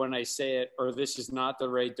say when I say it, or this is not the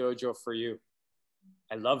right dojo for you.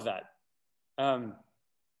 I love that.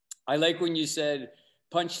 I like when you said,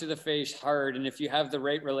 punch to the face hard, and if you have the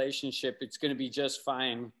right relationship, it's going to be just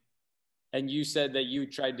fine. And you said that you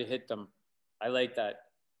tried to hit them. I like that.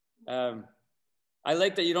 I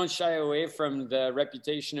like that you don't shy away from the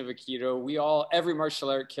reputation of Aikido. Every martial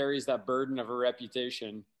art carries that burden of a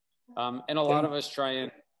reputation. And a lot of us try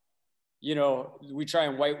and, we try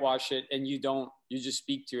and whitewash it, and you don't, you just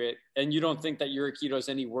speak to it. And you don't think that your Aikido is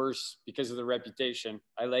any worse because of the reputation.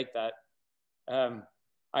 I like that.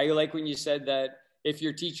 I like when you said that if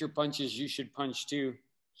your teacher punches, you should punch too.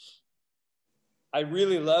 I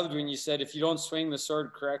really loved when you said, if you don't swing the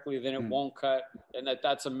sword correctly, then it won't cut. And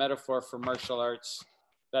that's a metaphor for martial arts.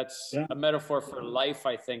 That's a metaphor for life,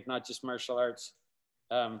 I think, not just martial arts.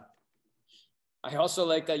 I also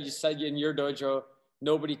like that you said in your dojo,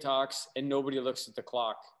 nobody talks and nobody looks at the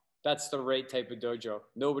clock. That's the right type of dojo.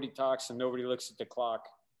 Nobody talks and nobody looks at the clock.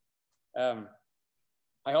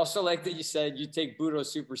 I also like that you said you take Budo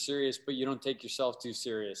super serious, but you don't take yourself too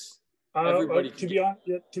serious. To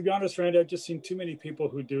be honest, Randy, I've just seen too many people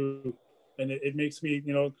who do, and it makes me,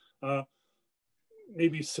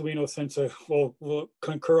 maybe Suino Sensei will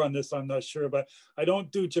concur on this. I'm not sure, but I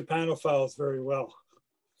don't do Japanophiles very well.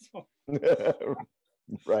 So,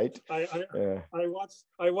 right. I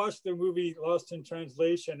watched the movie Lost in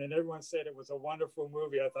Translation, and everyone said it was a wonderful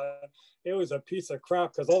movie. I thought it was a piece of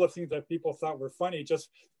crap because all the things that people thought were funny just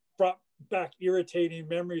brought back irritating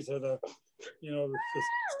memories of the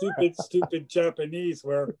stupid Japanese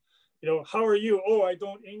where, how are you? Oh, I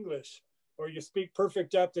don't English. Or you speak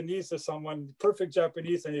perfect Japanese to someone, perfect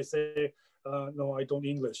Japanese, and they say, no, I don't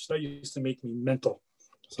English. That used to make me mental.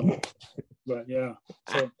 So, but yeah.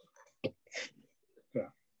 So, yeah.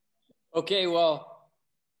 Okay, well,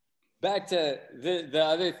 back to the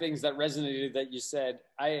other things that resonated that you said.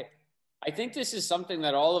 I think this is something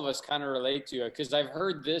that all of us kind of relate to, because I've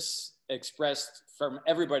heard this expressed from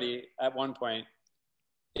everybody at one point.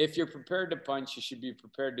 If you're prepared to punch, you should be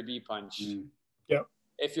prepared to be punched. Yep.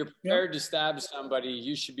 If you're prepared to stab somebody,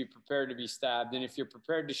 you should be prepared to be stabbed. And if you're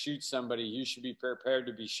prepared to shoot somebody, you should be prepared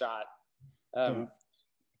to be shot. I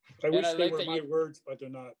wish they were my words, but they're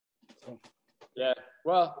not. So. Yeah.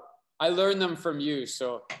 Well, I learned them from you.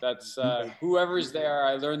 So that's whoever's there,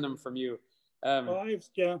 I learned them from you. I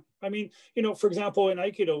mean, for example, in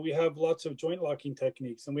Aikido, we have lots of joint locking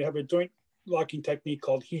techniques, and we have a joint locking technique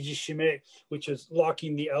called hijishime, which is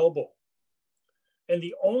locking the elbow. And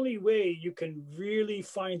the only way you can really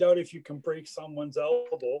find out if you can break someone's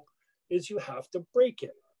elbow is you have to break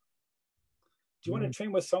it. Do you want to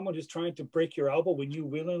train with someone who's trying to break your elbow when you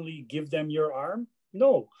willingly give them your arm?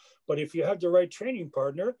 No. But if you have the right training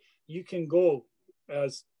partner, you can go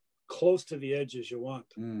as close to the edge as you want.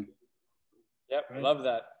 Yep, right? Love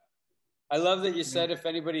that. I love that you said if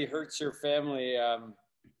anybody hurts your family,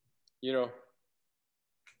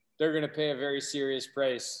 they're going to pay a very serious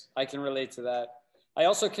price. I can relate to that. I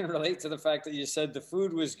also can relate to the fact that you said the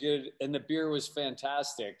food was good and the beer was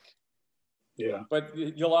fantastic. Yeah. But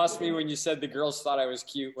you lost me when you said the girls thought I was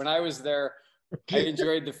cute. When I was there, I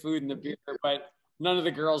enjoyed the food and the beer, but none of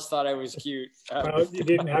the girls thought I was cute. Well, you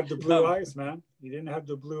didn't have the blue eyes, man. You didn't have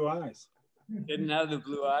the blue eyes. Didn't have the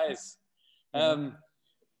blue eyes.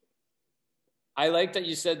 I like that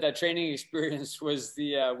you said that training experience was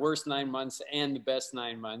the worst 9 months and the best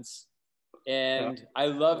 9 months. And I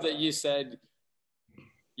love that you said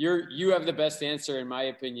you have the best answer, in my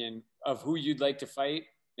opinion, of who you'd like to fight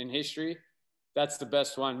in history. That's the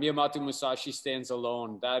best one. Miyamoto Musashi stands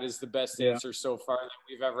alone. That is the best answer so far that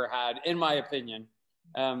we've ever had, in my opinion.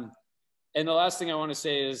 And the last thing I want to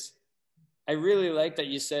say is I really like that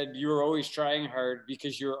you said you were always trying hard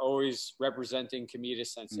because you're always representing Kamita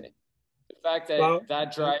Sensei. The fact that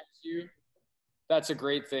that drives you, that's a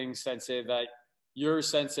great thing, Sensei, that your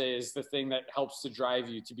sensei is the thing that helps to drive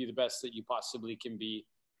you to be the best that you possibly can be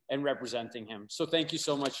and representing him. So thank you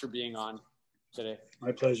so much for being on today.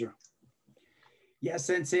 My pleasure. Yeah,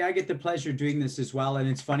 Sensei, I get the pleasure doing this as well. And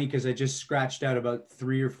it's funny because I just scratched out about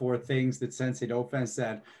 3 or 4 things that Sensei Dauphin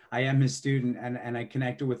said. I am his student, and I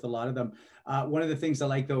connected with a lot of them. One of the things I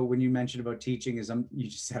like, though, when you mentioned about teaching is you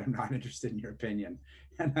just said, I'm not interested in your opinion.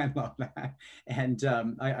 And I love that. And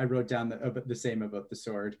I wrote down the same about the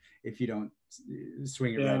sword. If you don't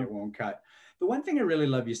swing it right, it won't cut. The one thing I really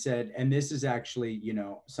love you said, and this is actually, you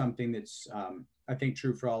know, something that's, I think,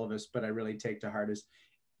 true for all of us, but I really take to heart, is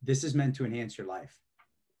this is meant to enhance your life.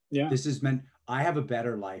 Yeah. This is meant, I have a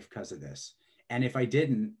better life because of this. And if I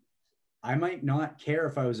didn't, I might not care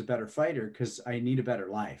if I was a better fighter because I need a better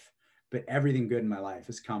life. But everything good in my life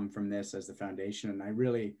has come from this as the foundation. And I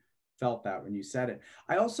really felt that when you said it.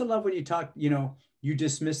 I also love when you talk, you know, you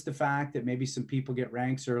dismiss the fact that maybe some people get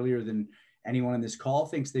ranks earlier than anyone on this call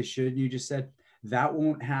thinks they should. You just said that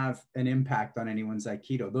won't have an impact on anyone's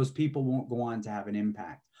Aikido. Those people won't go on to have an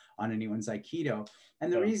impact on anyone's Aikido.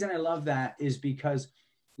 And the reason I love that is because,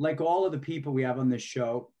 like all of the people we have on this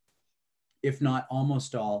show, if not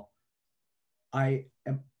almost all, I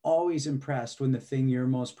am always impressed when the thing you're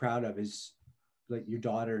most proud of is like your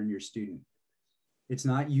daughter and your student. It's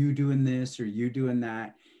not you doing this or you doing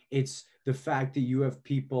that. It's the fact that you have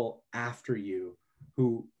people after you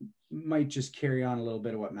who might just carry on a little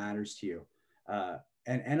bit of what matters to you.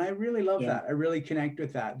 And I really love that. I really connect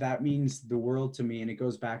with that. That means the world to me. And it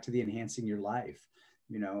goes back to the enhancing your life.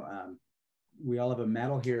 You know, we all have a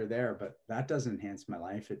medal here or there, but that doesn't enhance my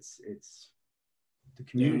life. It's the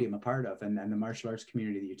community I'm a part of, and the martial arts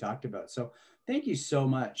community that you talked about. So thank you so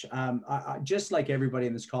much. I just like everybody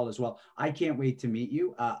in this call as well, I can't wait to meet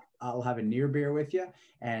you. I'll have a near beer with you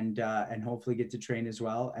and hopefully get to train as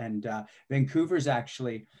well. And Vancouver's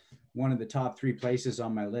actually one of the top 3 places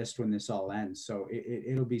on my list when this all ends. So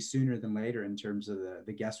it'll be sooner than later in terms of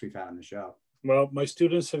the guests we've had on the show. Well, my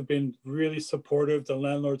students have been really supportive. The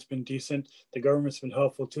landlord's been decent. The government's been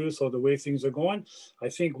helpful too. So the way things are going, I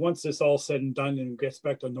think once this all said and done and gets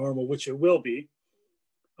back to normal, which it will be,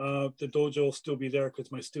 the dojo will still be there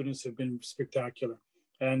because my students have been spectacular.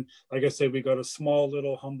 And like I said, we got a small,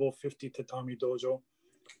 little, humble 50 tatami dojo.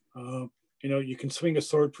 You know, you can swing a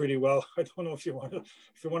sword pretty well. I don't know if you want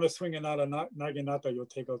to swing it out of naginata, you'll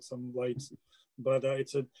take out some lights. But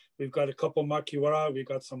we've got a couple makiwara, we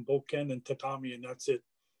got some bokken and tatami, and that's it.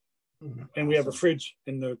 And we have a fridge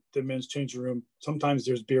in the men's changing room. Sometimes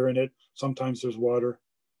there's beer in it. Sometimes there's water.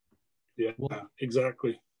 Yeah,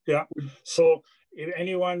 exactly. Yeah. So if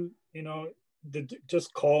anyone, you know,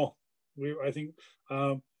 just call. I think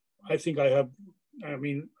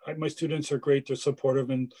my students are great. They're supportive,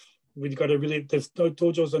 and we've got the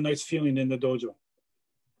dojo's a nice feeling in the dojo.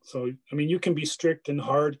 So, I mean, you can be strict and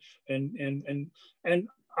hard, and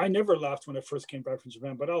I never laughed when I first came back from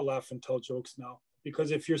Japan, but I'll laugh and tell jokes now, because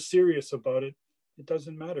if you're serious about it, it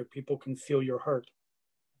doesn't matter. People can feel your heart.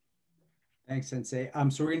 Thanks, Sensei.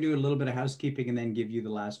 So we're gonna do a little bit of housekeeping and then give you the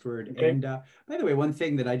last word. Okay. And by the way, one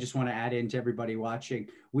thing that I just want to add in to everybody watching,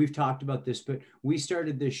 we've talked about this, but we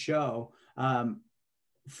started this show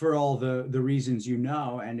for all the reasons you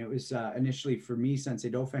know, and it was initially for me, Sensei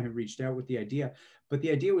Dauphin had reached out with the idea, but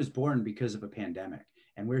the idea was born because of a pandemic,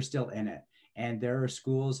 and we're still in it. And there are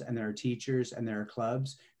schools and there are teachers and there are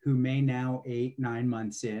clubs who may now 8-9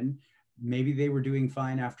 months in, maybe they were doing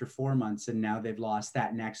fine after 4 months and now they've lost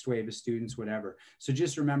that next wave of students, whatever. So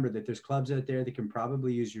just remember that there's clubs out there that can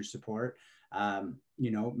probably use your support. You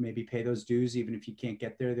know, maybe pay those dues, even if you can't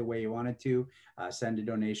get there the way you wanted to, send a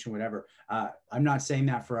donation, whatever. I'm not saying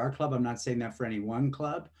that for our club. I'm not saying that for any one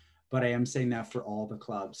club, but I am saying that for all the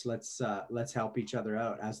clubs. Let's help each other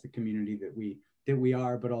out as the community that we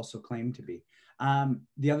are, but also claim to be.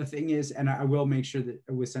 The other thing is, and I will make sure that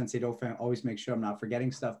with Sensei Dauphin, always make sure I'm not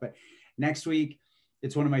forgetting stuff, but next week,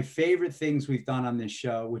 it's one of my favorite things we've done on this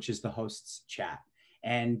show, which is the hosts chat.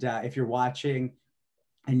 And if you're watching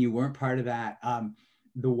and you weren't part of that,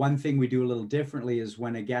 the one thing we do a little differently is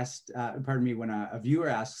when a guest, when a viewer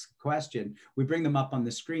asks a question, we bring them up on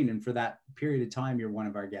the screen. And for that period of time, you're one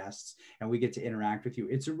of our guests and we get to interact with you.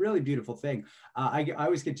 It's a really beautiful thing. I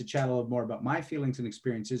always get to chat a little more about my feelings and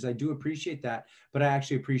experiences. I do appreciate that, but I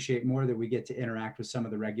actually appreciate more that we get to interact with some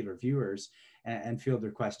of the regular viewers and field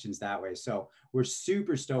their questions that way. So we're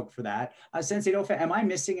super stoked for that. Sensei Dauphin, am I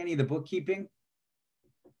missing any of the bookkeeping?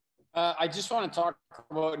 I just want to talk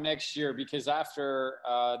about next year, because after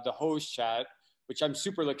the host chat, which I'm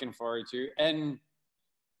super looking forward to, and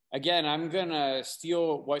again, I'm going to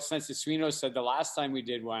steal what Sensei Suino said the last time we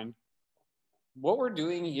did one. What we're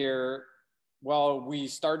doing here while we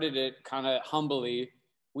started it kind of humbly,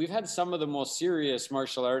 we've had some of the most serious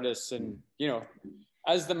martial artists. And, you know,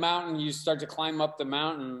 as the mountain, you start to climb up the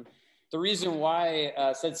mountain. The reason why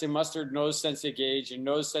Sensei Mustard knows Sensei Gage and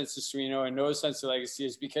knows Sensei Suino and knows Sensei Legacy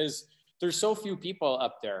is because there's so few people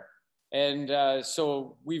up there. And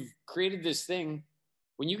so we've created this thing.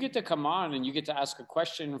 When you get to come on and you get to ask a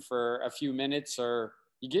question for a few minutes, or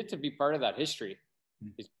you get to be part of that history.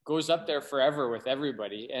 It goes up there forever with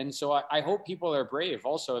everybody. And so I hope people are brave.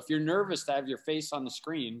 Also, if you're nervous to have your face on the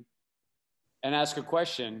screen and ask a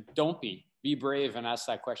question, don't be brave and ask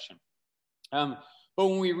that question. But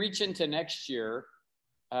when we reach into next year,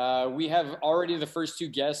 we have already the first two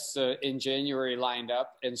guests in January lined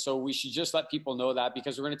up. And so we should just let people know that,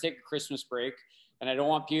 because we're going to take a Christmas break. And I don't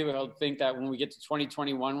want people to think that when we get to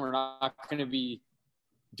 2021, we're not going to be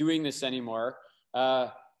doing this anymore.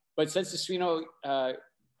 But Sensei Suino,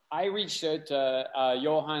 I reached out to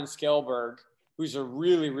Johan Skelberg, who's a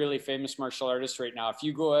really, really famous martial artist right now. If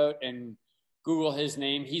you go out and Google his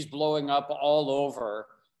name, he's blowing up all over.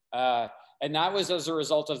 And that was as a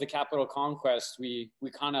result of the Capital Conquest. We've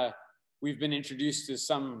been introduced to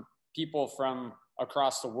some people from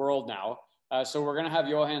across the world now. So we're going to have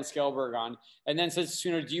Johan Skelberg on. And then, Sensei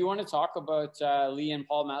Suino, do you want to talk about Lee and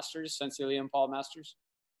Paul Masters, Sensei Lee and Paul Masters?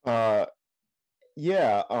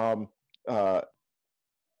 Yeah. Paul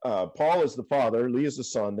is the father, Lee is the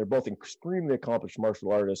son. They're both extremely accomplished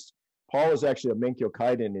martial artists. Paul is actually a Menkyo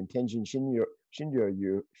Kaiden in Tenjin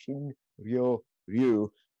Shinryu.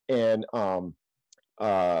 And there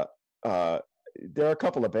are a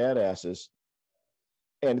couple of badasses.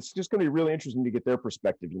 And it's just going to be really interesting to get their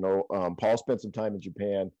perspective. You know, Paul spent some time in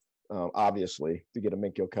Japan, obviously, to get a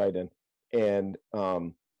Menkyo Kaiden. And,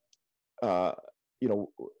 you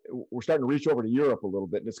know, we're starting to reach over to Europe a little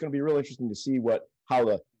bit. And it's going to be really interesting to see how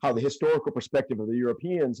the historical perspective of the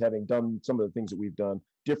Europeans, having done some of the things that we've done,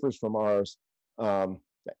 differs from ours.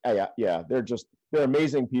 Yeah, they're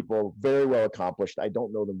amazing people, very well accomplished. I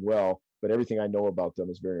don't know them well, but everything I know about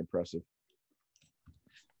them is very impressive.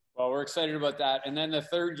 Well, we're excited about that. And then the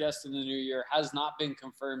third guest in the new year has not been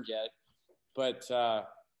confirmed yet, but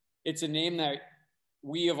it's a name that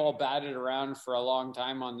we have all batted around for a long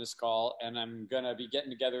time on this call. And I'm going to be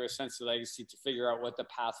getting together with Sensei Legacy to figure out what the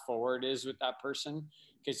path forward is with that person,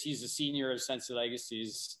 because he's a senior of Sensei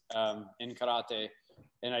Legacies in karate.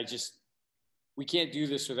 And we can't do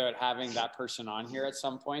this without having that person on here at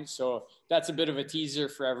some point. So that's a bit of a teaser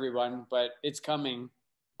for everyone, but it's coming.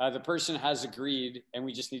 The person has agreed, and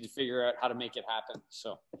we just need to figure out how to make it happen.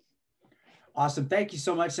 So awesome. Thank you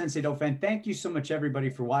so much, Sensei Dauphin. Thank you so much, everybody,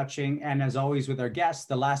 for watching. And as always with our guests,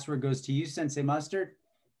 the last word goes to you, Sensei Mustard.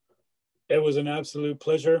 It was an absolute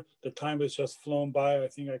pleasure. The time has just flown by. I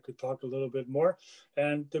think I could talk a little bit more.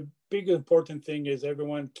 And the big important thing is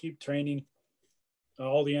everyone keep training.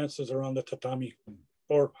 All the answers are on the tatami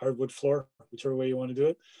or hardwood floor, whichever way you want to do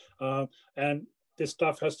it. And this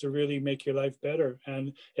stuff has to really make your life better.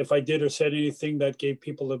 And if I did or said anything that gave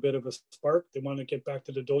people a bit of a spark, they want to get back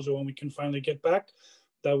to the dojo when we can finally get back,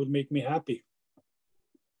 that would make me happy.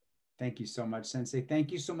 Thank you so much, Sensei.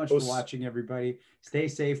 Thank you so much for watching, everybody. Stay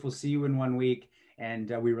safe. We'll see you in 1 week. And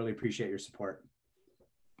we really appreciate your support.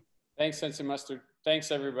 Thanks, Sensei Mustard.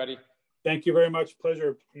 Thanks, everybody. Thank you very much.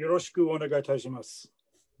 Pleasure. Yoroshiku onegai itaimasu.